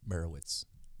Merowitz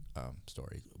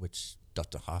story, which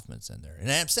Dustin Hoffman's in there and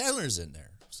Adam Sandler's in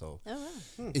there. So Oh,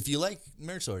 wow. if you like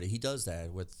Marriage Story, he does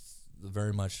that with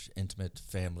very much intimate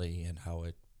family and how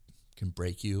it can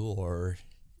break you or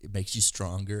it makes you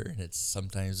stronger. And it's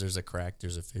sometimes there's a crack,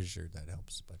 there's a fissure that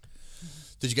helps. But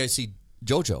did you guys see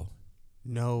JoJo?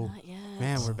 No, Not yet.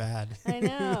 man, we're bad. I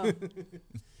know.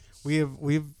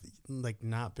 We've like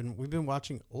not been. We've been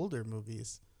watching older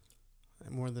movies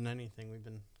more than anything. We've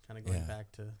been kind of going Yeah.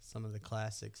 back to some of the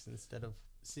classics instead of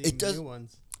seeing It does- new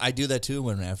ones. I do that too.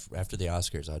 When after the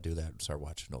Oscars, I'll do that and start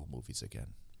watching old movies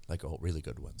again, like old, really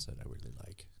good ones that I really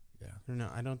like. Yeah. I don't know.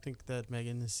 I don't think that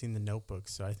Megan has seen The Notebook,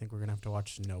 so I think we're gonna have to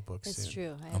watch The Notebook It's soon.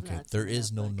 true. I have Okay. not There seen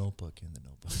is no Notebook. Notebook in the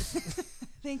Notebook,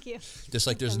 Thank you. just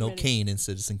like there's I'm no ready. Kane in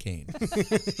Citizen Kane.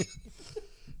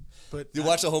 But You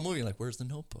watch the whole movie, you're like, where's the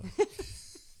Notebook?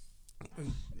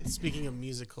 speaking of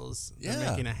musicals, they're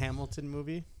Yeah. making a Hamilton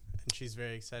movie, and she's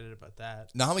very excited about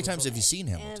that. Now, how many times have you seen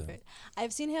And Hamilton?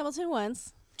 I've seen Hamilton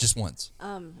once. Just once.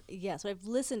 Yes, but I've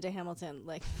listened to Hamilton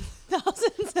like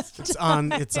thousands of It's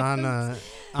on. It's on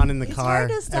in the It's car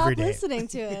hard to stop every day. listening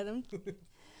to it.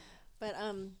 But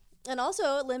and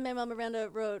also Lin-Manuel Miranda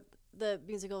wrote the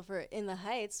musical for In the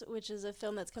Heights, which is a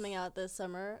film that's coming out this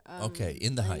summer. Okay,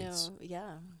 In the I Heights. know,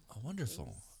 yeah. Oh,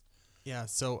 wonderful. Yeah.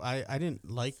 So I didn't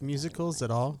like musicals at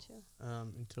all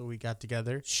until we got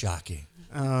together. Shocking.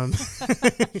 And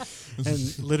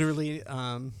literally,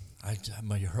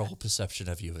 My whole perception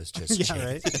of you is just yeah,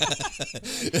 right.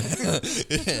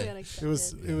 Totally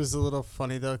unexpected. It was a little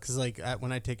funny though, because like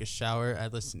when I take a shower, I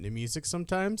listen to music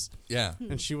sometimes, Yeah.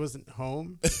 and she wasn't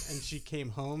home, and she came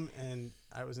home, and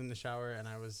I was in the shower, and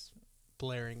I was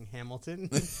blaring Hamilton.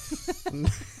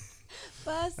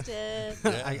 Busted.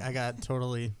 I got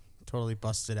totally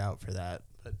busted out for that,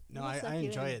 but no, Well, I suck you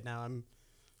enjoy in. it now. I'm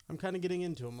kind of getting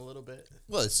into them a little bit.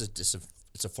 Well, it's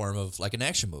a form of like an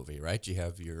action movie, right? You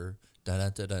have your da da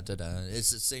da da da da. It's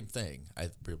the same thing.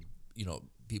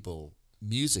 People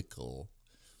musical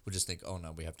would just think, oh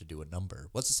no, we have to do a number.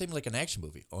 Well, it's the same like an action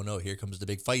movie. Oh no, here comes the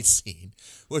big fight scene,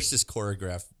 where it's this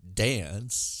choreographed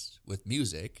dance with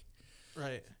music.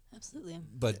 Right. Absolutely.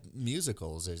 But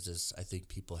musicals, there's this. I think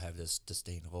people have this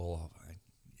disdain of,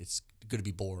 it's going to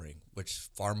be boring, which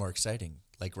far more exciting.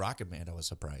 Like Rocket Man, I was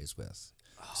surprised with.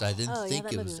 So I didn't Oh, yeah, think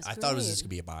that it movie was. was I thought it was great. just going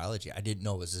to be a biology. I didn't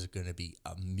know it was just going to be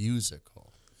a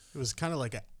musical. It was kind of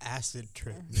like an acid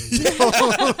trip.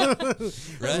 Pretty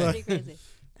Right? crazy.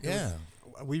 Yeah.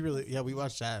 we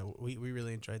watched that. We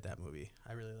really enjoyed that movie.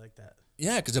 I really like that.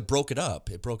 Yeah, because it broke it up.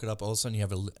 It broke it up. All of a sudden, you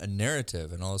have a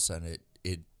narrative, and all of a sudden,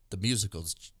 the musical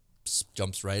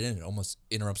jumps right in. It almost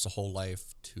interrupts the whole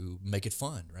life to make it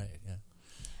fun, right? Yeah.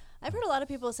 I've heard a lot of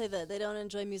people say that they don't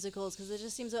enjoy musicals because it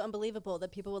just seems so unbelievable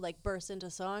that people would like burst into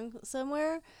song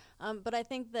somewhere. But I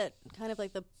think that kind of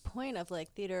like the point of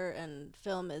like theater and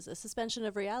film is a suspension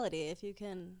of reality. If you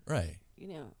can, Right.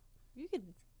 You could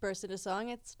burst into song.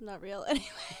 It's not real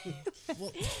anyway.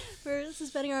 We're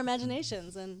suspending our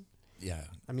imaginations and. Yeah.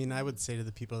 I mean, I would say to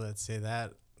the people that say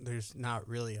that, there's not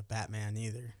really a Batman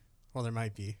either. Well, there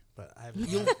might be, but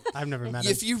I've never met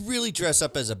him. If you really dress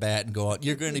up as a bat and go out,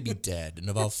 you're going to be dead in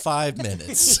about 5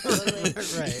 minutes.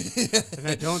 Right. And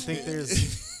I don't think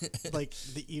there's like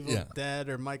the Evil Yeah. Dead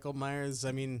or Michael Myers.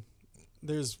 I mean,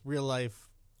 there's real life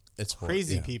It's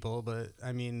crazy yeah. people, but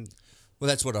I mean, Well,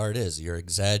 that's what art is. You're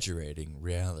exaggerating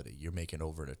reality. You're making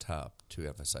over the top to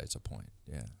emphasize a point.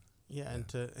 Yeah. yeah.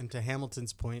 And to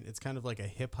Hamilton's point, it's kind of like a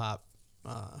hip hop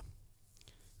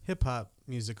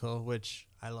musical, which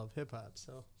I love hip hop,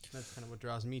 so that's kind of what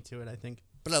draws me to it, I think.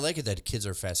 But I like it that kids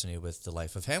are fascinated with the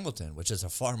life of Hamilton, which is a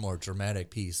far more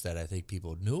dramatic piece that I think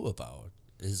people knew about.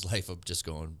 His life of just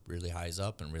going really highs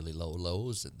up and really low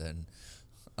lows, and then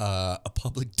a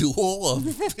public duel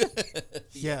of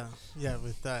Yeah,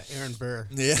 with Aaron Burr.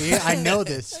 Yeah. See, I know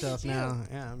this stuff now.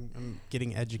 Yeah, I'm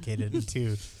getting educated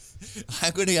too.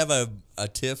 I'm going to have a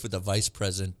tiff with the vice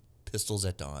president, pistols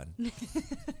at dawn.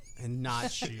 And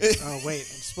not shoot. Oh wait,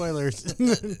 spoilers.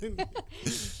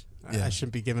 Yeah. I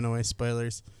shouldn't be giving away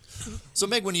spoilers. So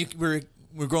Meg, when you were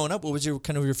growing up, what was your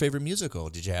favorite musical?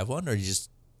 Did you have one, or you just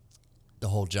the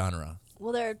whole genre?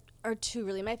 Well, there are two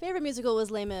really. My favorite musical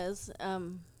was Les Mis.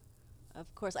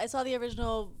 Of course, I saw the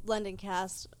original London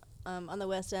cast on the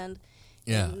West End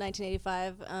Yeah. in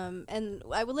 1985. And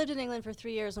I lived in England for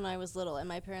 3 years when I was little, and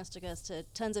my parents took us to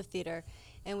tons of theater.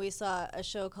 And we saw a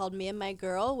show called Me and My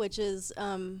Girl, which is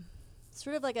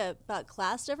sort of like about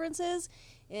class differences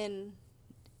in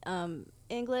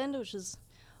England, which is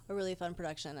a really fun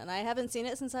production. And I haven't seen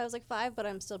it since I was like 5, but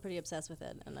I'm still pretty obsessed with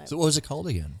it. And So what was it called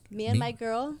again? Me and My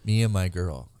Girl. Me and My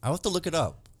Girl. I'll have to look it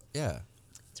up. Yeah.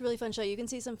 It's a really fun show. You can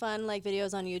see some fun like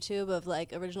videos on YouTube of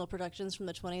like original productions from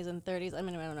the 20s and 30s. I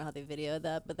mean, I don't know how they videoed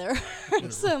that, but there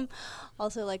are some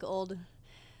also like old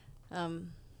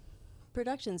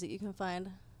productions that you can find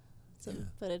some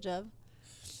footage of.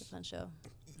 It's a fun show.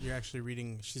 You're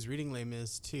actually she's reading Les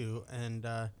Mis too, and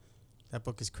that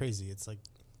book is crazy. It's like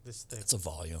this thick. It's a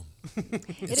volume.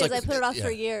 It is. I put it off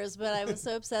for years, but I was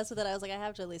so obsessed with it. I was like, I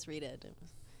have to at least read it.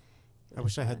 I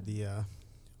wish I had the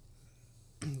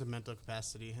mental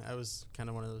capacity. I was kind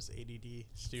of one of those ADD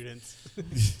students.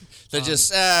 They're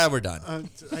just, we're done.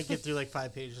 I get through like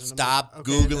 5 pages. And Stop I'm like,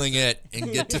 okay, Googling it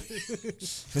and get to...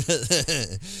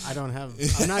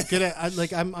 I'm not good at,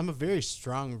 I'm a very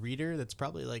strong reader. That's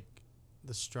probably like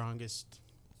the strongest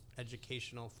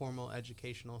formal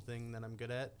educational thing that I'm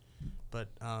good at. But,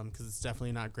 cause it's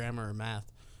definitely not grammar or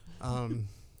math.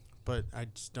 But I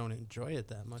just don't enjoy it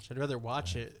that much. I'd rather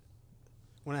watch it.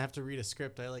 When I have to read a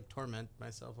script, I like torment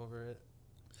myself over it.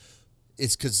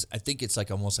 It's because I think it's like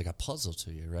almost like a puzzle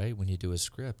to you, right? When you do a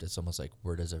script, it's almost like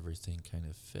where does everything kind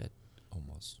of fit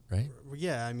almost, right?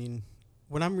 Yeah, I mean,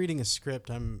 when I'm reading a script,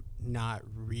 I'm not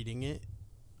reading it.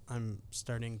 I'm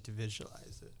starting to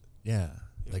visualize it. Yeah.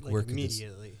 Like where could this...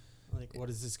 immediately. Like,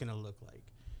 what is this going to look like?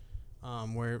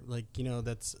 Where, like,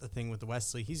 that's a thing with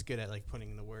Wesley. He's good at, like,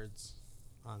 putting the words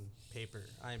on paper.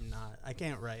 I'm not. I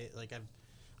can't write. Like,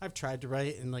 I've tried to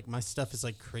write, and, like, my stuff is,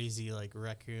 like, crazy, like,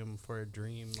 Requiem for a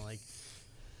Dream, like,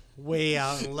 way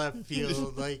out in left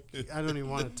field. Like, I don't even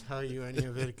want to tell you any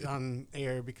of it on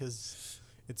air because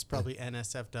it's probably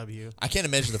NSFW. I can't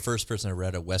imagine the first person that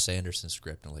read a Wes Anderson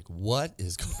script and like, what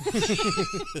is going on?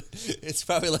 It's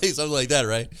probably like something like that,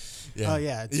 right? Yeah. Oh,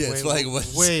 yeah. It's like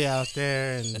way out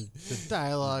there, and the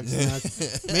dialogue's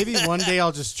nuts. Maybe one day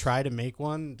I'll just try to make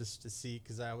one just to see,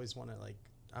 because I always want to, like,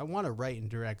 I want to write and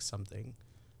direct something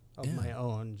of my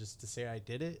own just to say I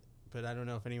did it, but I don't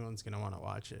know if anyone's going to want to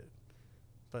watch it.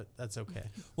 But that's okay.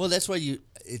 Well, that's why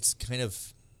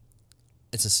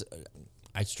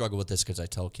I struggle with this because I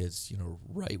tell kids,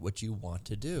 write what you want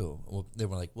to do. Well, they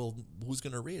were like, well, who's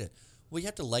going to read it? Well, you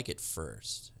have to like it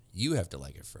first. You have to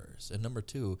like it first. And number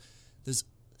 2, there's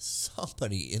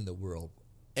somebody in the world,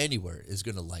 anywhere, is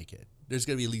going to like it. There's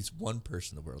going to be at least one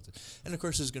person in the world. And, of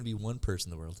course, there's going to be one person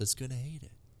in the world that's going to hate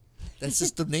it. That's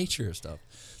just the nature of stuff.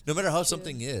 No matter how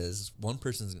something is, one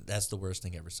person's, that's the worst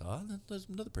thing I ever saw. And then there's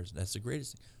another person, that's the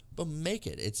greatest thing. But make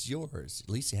it. It's yours.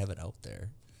 At least you have it out there.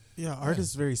 Yeah, art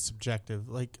is very subjective.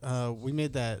 Like, we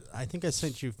made that, I think I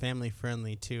sent you Family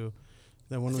Friendly, too.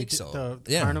 The one we did,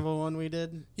 the carnival one we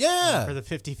did. Yeah. For the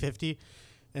 50-50.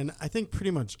 And I think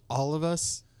pretty much all of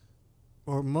us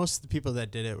or most of the people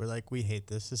that did it were like, we hate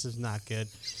this. This is not good.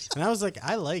 And I was like,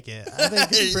 I like it. I think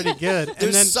it's pretty good. And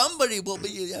There's then, somebody will be,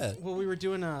 yeah. well, we were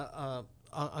doing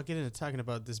I'll get into talking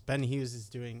about this. Ben Hughes is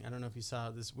doing, I don't know if you saw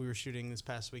this, we were shooting this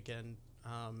past weekend,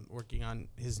 working on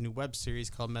his new web series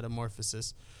called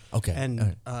Metamorphosis. Okay.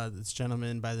 And this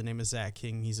gentleman by the name of Zach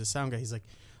King, he's a sound guy. He's like,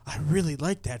 I really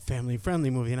like that family-friendly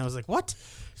movie. And I was like, what?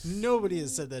 Nobody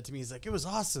has said that to me. He's like, it was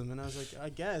awesome. And I was like, I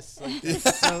guess. Like,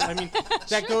 so, I mean,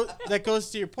 that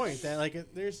goes to your point that, like,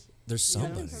 there's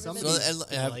somebody. somebody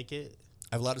I like it.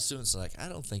 have a lot of students like, I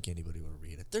don't think anybody will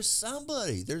read it. There's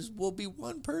somebody. Will be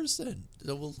one person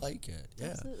that will like it. Yeah.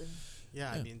 Absolutely.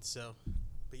 Yeah, I mean, so.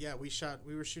 But yeah, we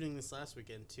were shooting this last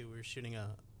weekend, too. We were shooting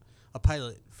a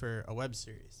pilot for a web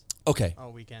series Okay.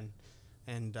 all weekend.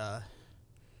 And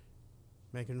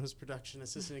Megan was production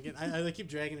assistant again. I keep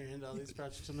dragging her into all these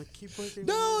projects. I'm like, keep working.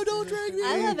 No, don't drag me.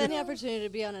 I love any opportunity to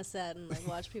be on a set and like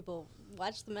watch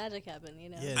the magic happen. You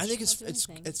know. Yeah, I think Don't do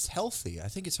anything. it's healthy. I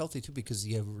think it's healthy too because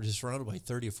you're surrounded by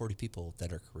 30 or 40 people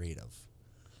that are creative,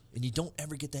 and you don't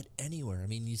ever get that anywhere. I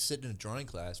mean, you sit in a drawing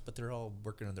class, but they're all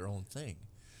working on their own thing.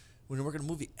 When you're working on a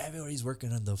movie, everybody's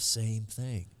working on the same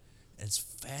thing. And it's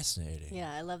fascinating.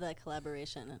 Yeah, I love that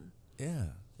collaboration and. Yeah.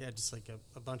 Yeah, just like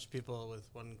a bunch of people with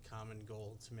one common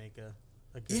goal to make a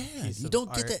good Yeah, piece you of don't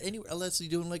art. get that anywhere unless you're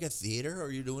doing like a theater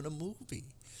or you're doing a movie.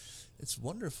 It's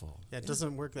wonderful. Yeah, it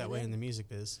doesn't work that way in the music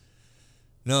biz.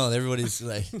 No, everybody's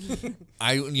like,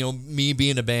 me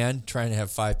being a band, trying to have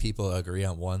 5 people agree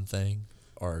on one thing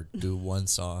or do one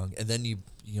song, and then you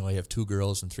have 2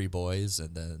 girls and 3 boys,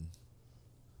 and then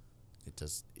it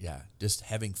just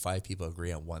having 5 people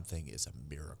agree on one thing is a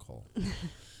miracle.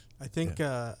 I think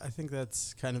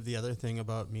that's kind of the other thing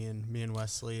about me and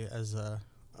Wesley as a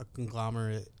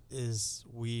conglomerate is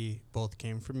we both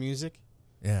came from music.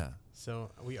 Yeah.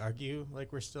 So we argue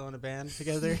like we're still in a band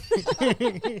together.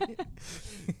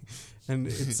 And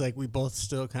it's like we both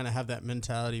still kind of have that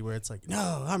mentality where it's like,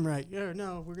 no, I'm right. Yeah,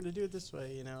 no, we're going to do it this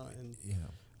way, And Yeah.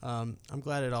 I'm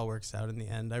glad it all works out in the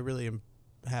end. I really am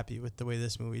happy with the way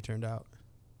this movie turned out.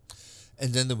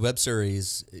 And then the web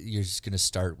series, you're just going to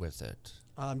start with it.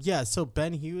 Yeah, so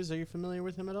Ben Hughes, are you familiar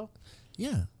with him at all?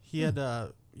 Yeah. He had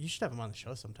you should have him on the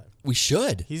show sometime. We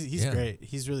should. He's great.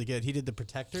 He's really good. He did The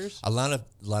Protectors. A lot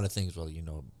of things. Well,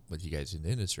 with you guys in the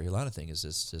industry, a lot of things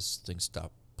is just things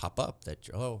pop up that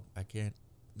I can't.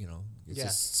 It's Yeah.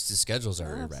 just the schedules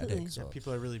are erratic. absolutely. So Yeah,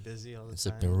 people are really busy all the it's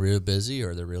time. like they're real busy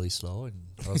or they're really slow, and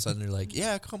all of a sudden they're like,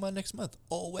 "Yeah, come on next month."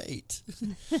 Oh wait.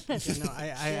 Yeah, no, I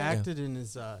acted in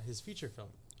his feature film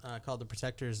called The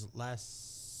Protectors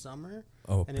last summer,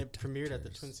 Oh, and it premiered at the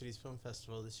Protectors. Twin Cities Film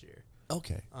Festival this year.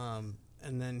 Okay.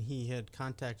 And then he had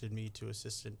contacted me to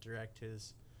assistant direct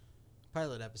his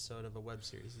pilot episode of a web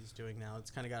series he's doing now. It's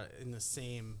kind of got in the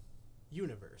same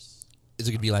universe. Is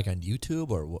it gonna be like on YouTube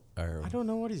or? I don't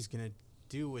know what he's gonna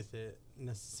do with it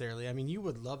necessarily. I mean, you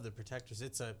would love The Protectors.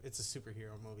 It's a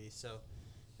superhero movie, so.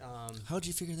 How'd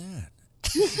you figure that?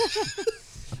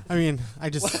 I mean, I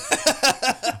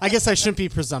guess I shouldn't be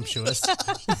presumptuous.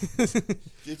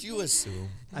 Did you assume?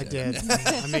 I did.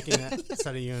 I'm making that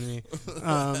out of you and me.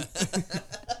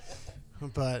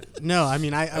 But no, I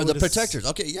mean, I The would Protectors.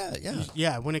 Okay, yeah.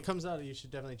 Yeah, when it comes out, you should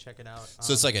definitely check it out.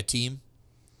 So it's like a team,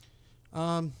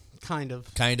 kind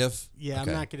of. kind of. Yeah,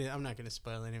 Okay. I'm not gonna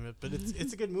spoil any of it, but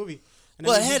it's a good movie. And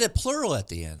Well, I it mean, had a plural at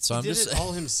the end, so he I'm did just. it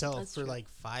all himself That's for true. like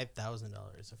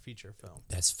 $5,000 a feature film,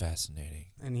 That's fascinating.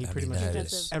 and he I pretty mean, much that did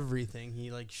is- everything. He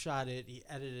like shot it, he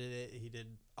edited it, he did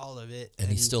all of it, And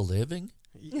he's still living.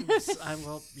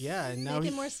 yeah, and now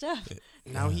Making more stuff.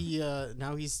 now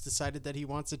he's decided that he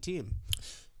wants a team.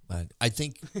 But I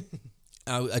think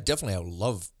I would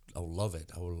love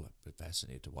it. I would be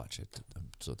fascinated to watch it.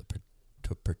 So the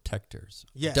Protectors.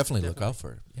 Yeah, definitely look out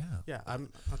for it. Yeah. Yeah,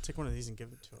 I'll take one of these and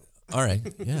give it to him. All right.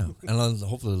 Yeah. And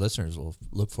hopefully the listeners will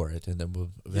look for it, and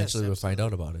then eventually we'll find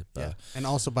out about it. Yeah, and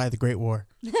also buy The Great War.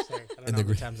 Sorry, I don't know how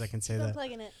many times I can say Still that.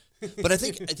 plugging it. But I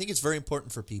think it's very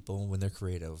important for people when they're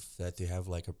creative that they have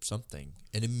like something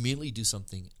and immediately do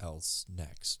something else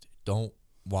next. Don't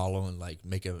wallow and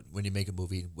when you make a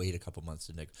movie and wait a couple months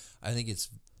to next. I think it's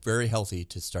very healthy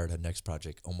to start a next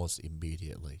project almost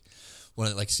immediately.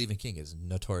 Like Stephen King is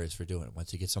notorious for doing it.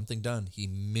 Once he gets something done, he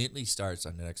immediately starts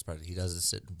on the next project. He doesn't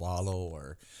sit and wallow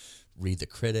or read the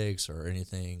critics or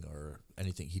anything.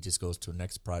 He just goes to a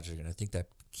next project, and I think that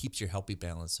keeps your healthy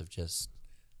balance of just,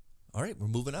 all right, we're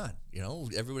moving on.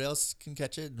 Everybody else can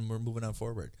catch it, and we're moving on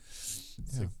forward.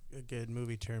 It's a good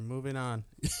movie term. Moving on.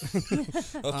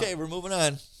 Okay, we're moving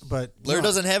on. But Blair no,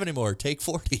 doesn't have any more. Take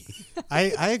 40.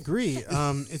 I agree.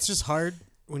 It's just hard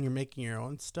when you're making your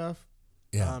own stuff.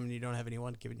 Yeah. And you don't have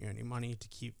anyone giving you any money to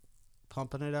keep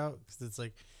pumping it out because it's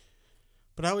like.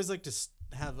 But I always like to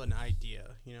have an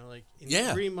idea, you know, like in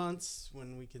Yeah. 3 months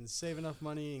when we can save enough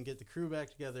money and get the crew back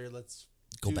together, let's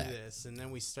Go do back. this. And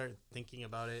then we start thinking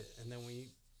about it, and then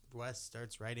Wes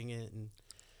starts writing it, and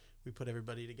we put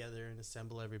everybody together and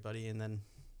assemble everybody, and then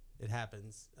it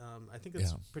happens. I think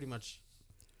that's Yeah. pretty much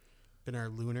been our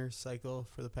lunar cycle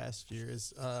for the past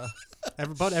years.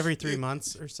 About every 3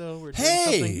 months or so, we're doing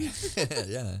Hey, something.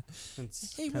 yeah.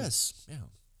 It's Hey, Wes. Yeah.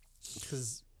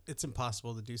 because it's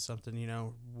impossible to do something, you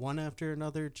know, one after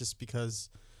another just because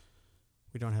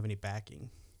we don't have any backing.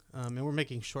 And we're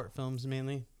making short films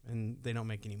mainly, and they don't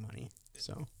make any money.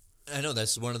 So I know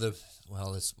that's one of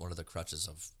the crutches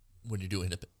of when you're doing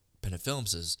independent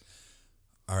films is,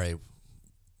 all right,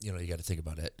 you know, you got to think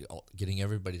about it, getting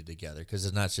everybody together because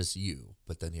it's not just you,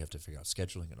 but then you have to figure out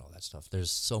scheduling and all that stuff.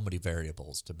 There's so many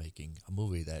variables to making a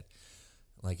movie that,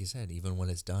 like you said, even when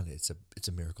it's done, it's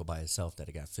a miracle by itself that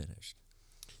it got finished.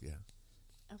 Yeah.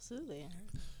 Absolutely.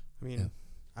 I mean, Yeah.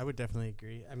 I would definitely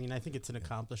agree. I mean, I think it's an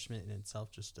accomplishment in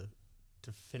itself just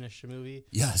to finish a movie.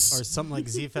 Yes. Or something like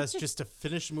Z-Fest, just to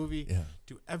finish a movie, Yeah.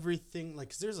 do everything. Like,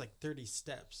 'cause there's like 30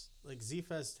 steps. Like,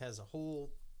 Z-Fest has a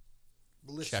whole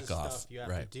list Check of off, stuff you have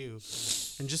right. to do.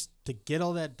 And just to get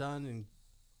all that done and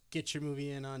get your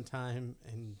movie in on time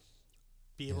and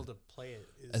be able to play it.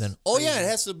 Is And then, oh yeah, it crazy.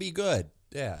 has to be good.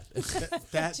 Yeah.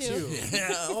 That Too. too.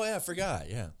 Yeah. Oh yeah, I forgot.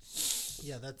 Yeah.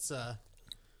 Yeah, that's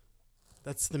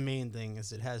the main thing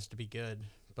is it has to be good,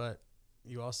 but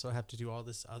you also have to do all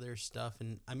this other stuff.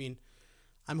 And I mean,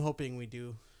 I'm hoping we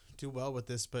do well with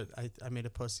this, but I made a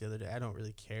post the other day. I don't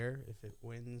really care if it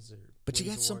wins or. But you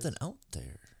got wins something awards. out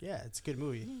there. Yeah, it's a good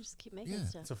movie. Yeah, just keep making Yeah.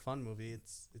 stuff. It's a fun movie.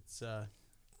 It's a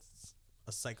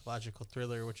psychological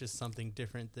thriller, which is something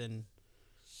different than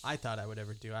I thought I would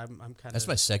ever do. I'm kind of. That's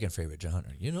my second favorite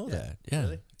genre. You know Yeah. that. Yeah.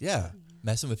 Really? Yeah.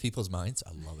 Messing with people's minds.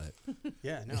 I love it.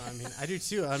 Yeah, no, I mean, I do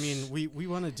too. I mean, we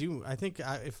want to do. I think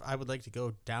if I would like to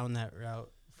go down that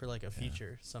route for like a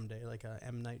feature someday, like a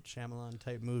M. Night Shyamalan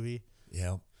type movie.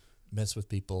 Yeah. Mess with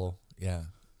people. Yeah.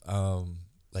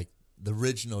 Like the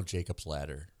original Jacob's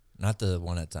Ladder. Not the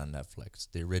one that's on Netflix.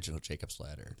 The original Jacob's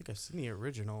Ladder. I think I've seen the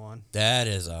original one. That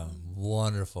is a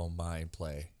wonderful mind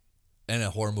play. And a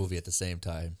horror movie at the same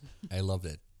time. I loved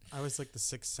it. I always like The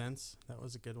Sixth Sense. That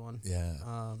was a good one. Yeah.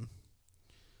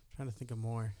 Trying to think of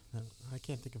more. I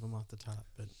can't think of them off the top,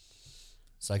 but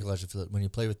Psychological. When you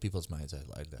play with people's minds, I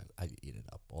like that. I eat it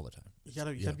up all the time. you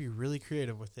gotta be really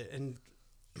creative with it. And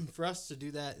for us to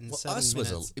do that in Well, 7 Us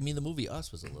minutes, was the movie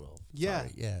Us was a little. Yeah.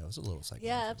 Sorry. Yeah, it was a little psychological.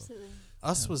 Yeah, absolutely.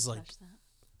 Us was like Watch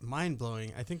that. mind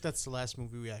blowing. I think that's the last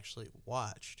movie we actually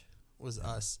watched was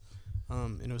Us,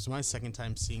 and it was my second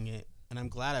time seeing it. And I'm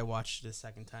glad I watched it a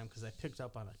second time because I picked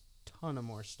up on a ton of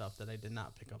more stuff that I did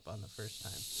not pick up on the first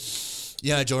time.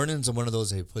 Yeah, Jordan's one of those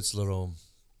that puts little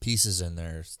pieces in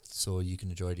there so you can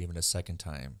enjoy it even a second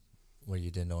time where you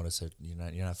didn't notice it.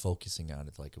 You're not focusing on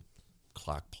it like a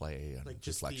clock play and Like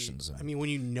just reflections. I mean, when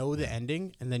you know the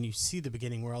ending and then you see the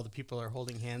beginning where all the people are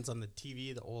holding hands on the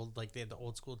TV, they had the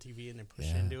old school TV and they push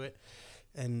Yeah. into it,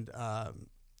 and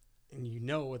you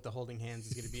know what the holding hands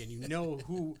is going to be, and you know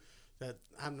who. That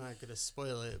I'm not going to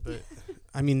spoil it, but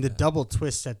I mean the double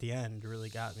twist at the end really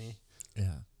got me.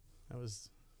 yeah. That was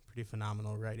pretty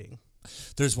phenomenal writing.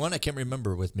 There's one I can't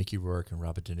remember with Mickey Rourke and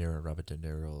Robert De Niro. Robert De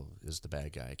Niro is the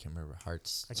bad guy. I can't remember.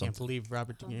 Hearts. I something. can't believe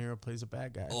Robert De Niro plays a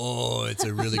bad guy. Oh, it's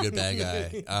a really good bad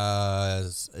guy.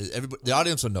 Everybody, the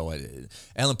audience will know it.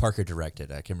 Alan Parker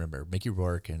directed. I can't remember. Mickey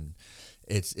Rourke, and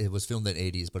it was filmed in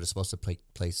the 80s, but it's supposed to take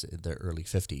place in the early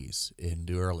 50s in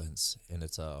New Orleans, and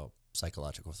it's a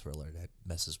psychological thriller that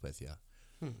messes with you.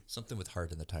 Something with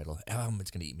heart in the title.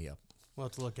 It's gonna eat me up. We'll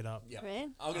have to look it up. Yeah, Right?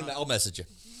 I'll message you.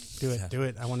 Do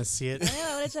it. I want to see it. Yeah,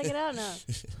 I want to check it out now.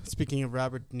 Speaking of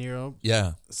Robert De Niro,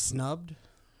 Yeah, snubbed.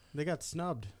 They got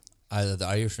snubbed. the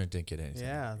Irishman didn't get anything.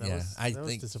 Yeah, that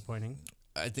was disappointing.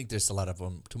 I think there's a lot of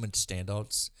too many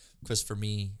standouts. Because for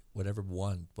me, whatever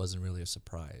won wasn't really a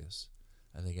surprise.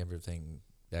 I think everything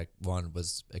that won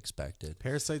was expected.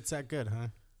 Parasite's that good, huh?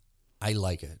 I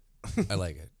like it. I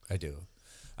like it. I do.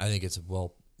 I think it's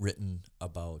well written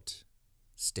about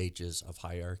stages of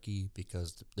hierarchy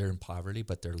because they're in poverty,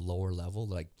 but they're lower level.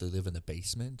 Like they live in the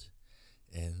basement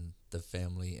and the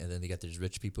family. And then they got these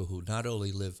rich people who not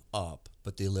only live up,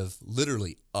 but they live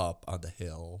literally up on the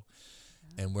hill.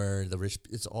 And where the rich,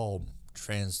 it's all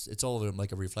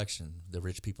like a reflection. The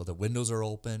rich people, the windows are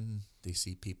open. They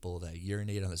see people that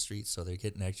urinate on the street. So they're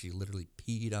getting actually literally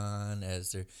peed on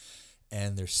as they're,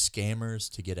 and they're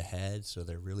scammers to get ahead. So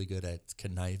they're really good at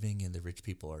conniving, and the rich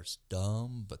people are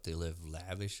dumb, but they live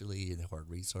lavishly and hoard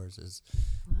resources.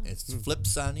 It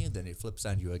flips on you, then it flips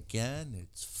on you again.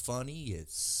 It's funny.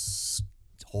 It's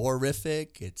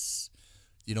horrific.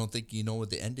 You don't think you know what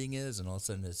the ending is, and all of a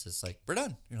sudden it's just like, we're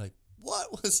done. You're like,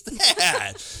 what was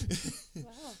that?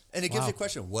 And it gives you a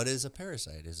question. What is a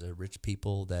parasite? Is it rich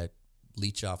people that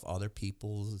leech off other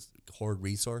people's hoard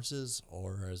resources,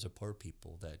 or is it poor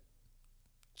people that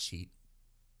cheat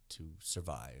to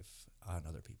survive on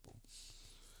other people?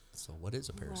 So what is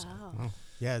a parasite? Wow. Oh,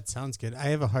 yeah, it sounds good. I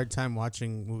have a hard time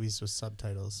watching movies with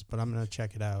subtitles, but I'm going to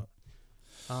check it out.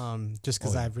 Just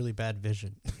because I have really bad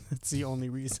vision. That's the only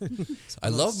reason. I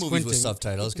love movies with Squinting.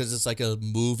 subtitles because it's like a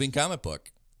moving comic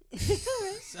book.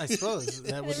 I suppose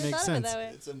that would Never make thought of it sense. that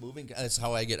way. It's a moving. That's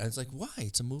how I get. I was like, why?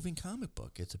 It's a moving comic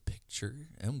book. It's a picture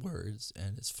and words,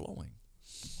 and it's flowing.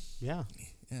 Yeah.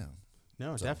 Yeah,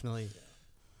 No, So- definitely.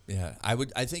 yeah. I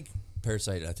think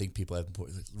Parasite. I think people have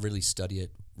really study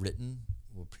it written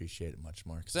will appreciate it much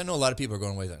more, because I know a lot of people are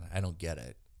going away that I don't get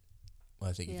it. Well,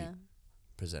 I think if Yeah. you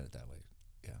present it that way,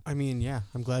 yeah. I mean, yeah,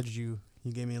 I'm glad you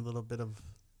gave me a little bit of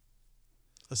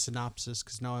a synopsis,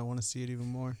 because now I want to see it even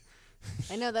more.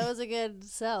 I know that was a good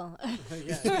sell.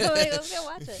 Yeah. We're like, let's go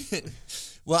watch it.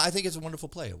 Well, I think it's a wonderful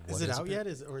play. What Is it a out par- yet?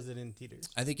 Or is it in theaters?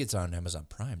 I think it's on Amazon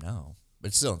Prime now, but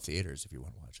it's still in theaters if you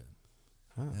want to watch it.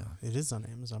 Oh, Yeah. it is on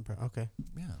Amazon Prime. Okay.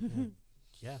 Yeah.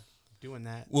 Yeah, doing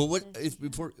that. Well, what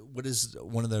is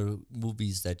one of the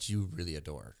movies that you really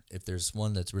adore? If there's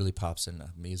one that really pops in,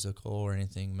 a musical or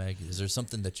anything, Meg, is there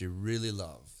something that you really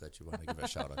love that you want to give a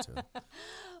shout out to?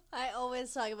 I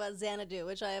always talk about Xanadu,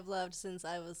 which I have loved since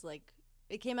I was like,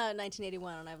 it came out in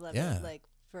 1981, and I've loved Yeah. it like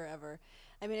forever.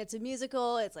 I mean, it's a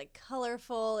musical. It's like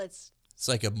colorful. It's It's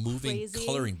like a moving Crazy.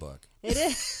 coloring book. It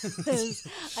is.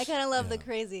 I kind of love the Yeah.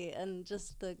 crazy and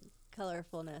just the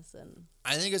colorfulness and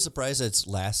I think it's surprised that it's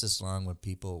lasted this long when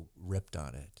people ripped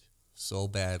on it so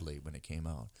badly when it came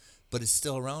out. But it's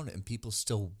still around and people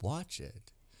still watch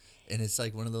it. And it's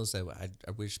like one of those that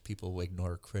I wish people would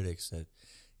ignore critics that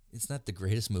it's not the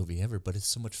greatest movie ever, but it's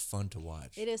so much fun to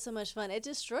watch. it is so much fun. It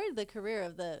destroyed the career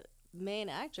of the main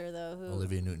actor though, who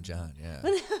Olivia Newton-John, yeah.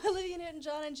 Olivia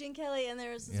Newton-John and Gene Kelly, and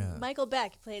there's Yeah. Michael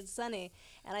Beck played Sonny,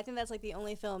 and I think that's like the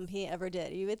only film he ever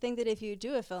did. You would think that if you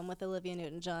do a film with Olivia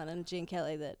Newton-John and Gene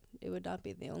Kelly, that it would not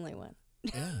be the only one.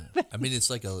 Yeah. I mean, it's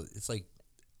like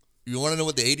you want to know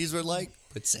what the 80s were like?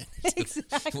 But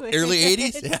Exactly. early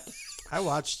 80s? Yeah. I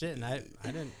watched it and I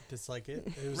didn't dislike it.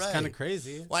 It was Right. kind of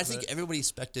crazy. Well, I think but everybody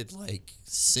expected like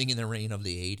Singing the Rain of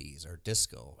the 80s or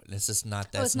disco. And it's just not,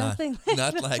 that's it's not, nothing like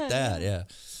not like that. Yeah.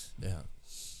 Yeah.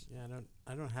 yeah,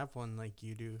 I don't have one like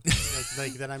you do.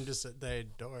 like that I'm just that I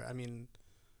adore. I mean,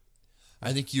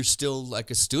 I think you're still like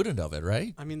a student of it,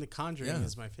 right? The Conjuring Yeah.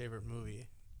 is my favorite movie,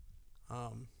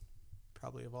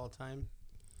 probably of all time.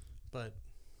 But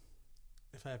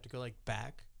if I have to go like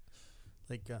back,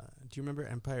 like, do you remember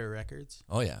Empire Records?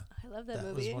 Oh, yeah. I love that That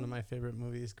movie. was one of my favorite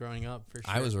movies growing up. For sure.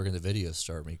 I was working at the video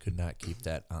store and we could not keep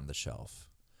that on the shelf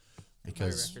Empire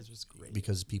because Records was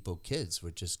great. kids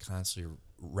would just constantly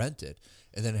rent it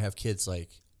and then have kids like,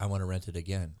 I want to rent it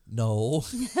again. No.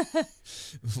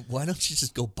 Why don't you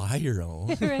just go buy your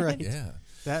own? Right. Yeah.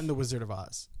 That and The Wizard of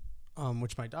Oz,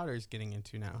 which my daughter is getting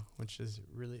into now, which is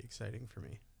really exciting for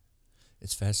me.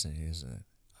 It's fascinating, isn't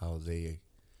it?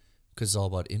 Because it's all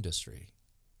about industry.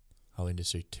 How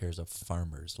industry tears up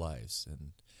farmers' lives.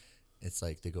 And it's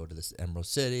like they go to this Emerald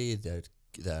City,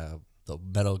 the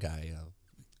metal guy,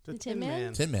 The Tin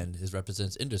Man? Tin Man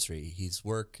represents industry. He's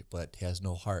work, but he has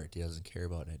no heart. He doesn't care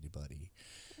about anybody.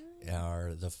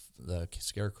 Or the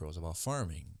Scarecrow is about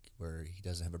farming, where he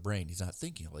doesn't have a brain. He's not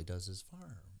thinking. All he does is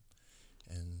farm.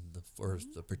 And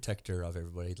the protector of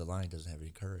everybody, the Lion, doesn't have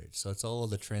any courage. So it's all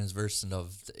the transversion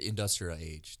of the industrial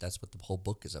age. That's what the whole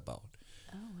book is about.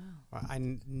 Wow,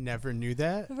 I never knew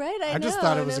that. Right, I know. just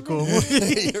thought it was a cool Nobody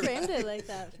movie. framed it like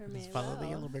that for me. Just follow the Wow.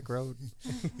 Yellow Brick Road.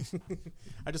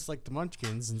 I just like the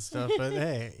Munchkins and stuff, but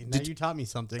hey, now you taught me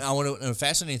something. I want to a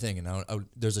fascinating thing, and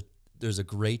there's a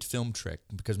great film trick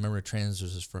because remember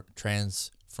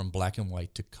trans from black and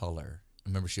white to color.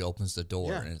 Remember she opens the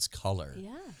door Yeah. and it's color.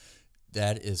 Yeah.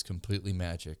 That is completely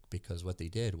magic because what they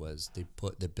did was they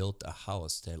built a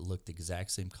house that looked the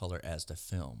exact same color as the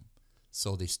film.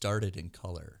 So they started in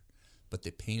color, but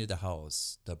they painted the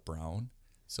house the brown,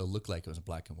 so it looked like it was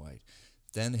black and white.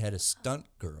 Then they had a stunt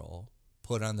girl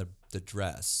put on the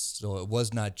dress, so it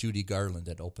was not Judy Garland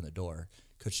that opened the door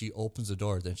because she opens the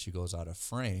door, then she goes out of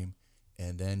frame,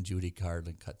 and then Judy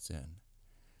Garland cuts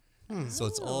in. So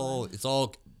it's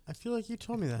all I feel like you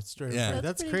told me that story. Yeah. before.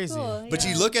 That's That's pretty crazy. cool. But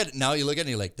Yeah. you look at it now, you look at it, and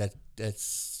you're like,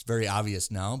 that's very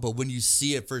obvious now. But when you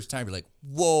see it first time, you're like,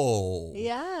 whoa.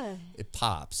 Yeah. It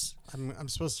pops. I'm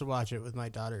supposed to watch it with my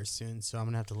daughter soon, so I'm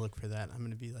gonna have to look for that. I'm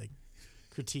gonna be like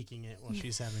critiquing it while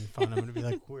she's having fun. I'm gonna be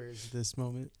like, where's this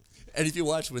moment? And if you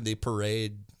watch when they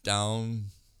parade down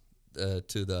to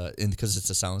the, because it's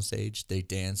a sound stage, they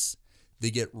dance.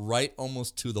 They get right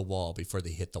almost to the wall before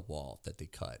they hit the wall that they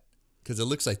cut, because it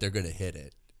looks like they're going to hit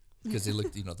it. Because they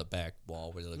look, the back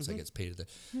wall where it looks like it's painted.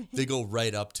 They go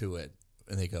right up to it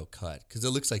and they go cut, because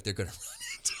it looks like they're going to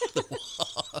run into the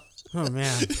wall. Oh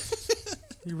man,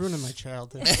 you're ruining my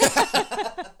childhood.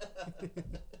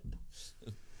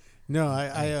 No,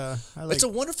 I like. It's a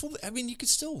wonderful. I mean, you could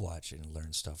still watch it and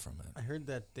learn stuff from it. I heard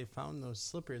that they found those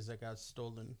slippers that got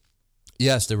stolen.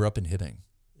 Yes, they were up in Hibbing,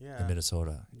 Yeah, in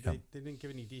Minnesota. they didn't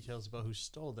give any details about who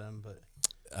stole them, but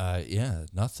Yeah,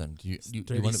 nothing. You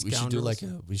Dirty want we should do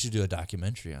scoundrels. we should do a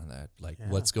documentary on that, like Yeah.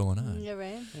 what's going on. Yeah,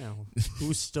 right?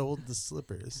 who stole the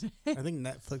slippers? I think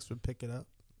Netflix would pick it up.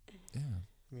 Yeah.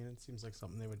 I mean, it seems like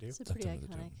something they would do. It's pretty Something to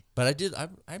do. iconic.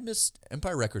 But I missed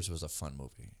Empire Records was a fun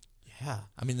movie. Yeah.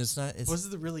 I mean, it's not. It's What's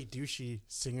the really douchey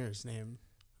singer's name?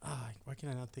 Why can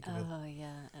I not think of it? Oh, yeah.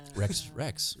 Rex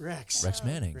Rex. Rex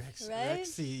Manning. Rex. Right?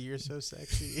 Rexy, you're so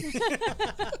sexy.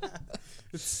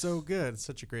 It's so good. It's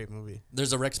such a great movie.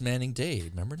 There's a Rex Manning Day.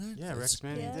 Remember that? Yeah, Rex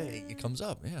Manning Yeah. Day. It comes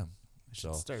up. Yeah. I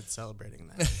should So start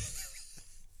celebrating that.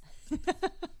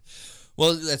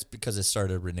 well, that's because it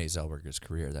started Renee Zellweger's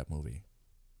career. That movie,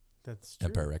 That's true.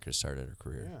 Empire Records, started her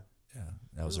career. Yeah. Yeah,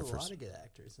 that was her There's a lot first. of good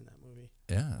actors in that movie.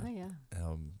 Yeah. Oh,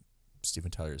 yeah.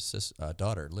 Steven Tyler's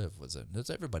daughter, Liv, was in. It's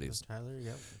everybody's. Tyler,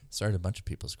 yep. Started a bunch of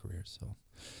people's careers. So,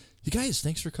 you guys,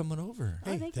 thanks for coming over.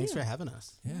 Hey, thank thanks you. for having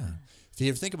us. Yeah. If you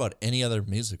ever think about any other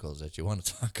musicals that you want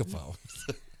to talk about,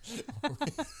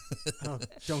 Oh,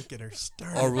 don't get her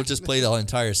started. or we'll just play the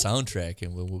entire soundtrack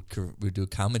and we'll do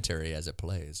commentary as it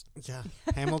plays. Yeah.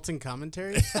 Hamilton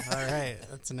commentary? All right.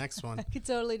 That's the next one. I could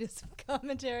totally do some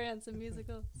commentary on some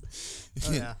musicals.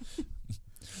 Oh, yeah.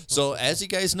 So, as you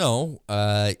guys know,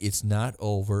 it's not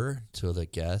over till the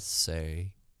guests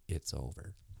say it's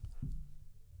over.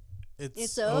 It's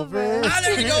It's over. Ah,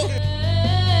 there we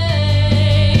go.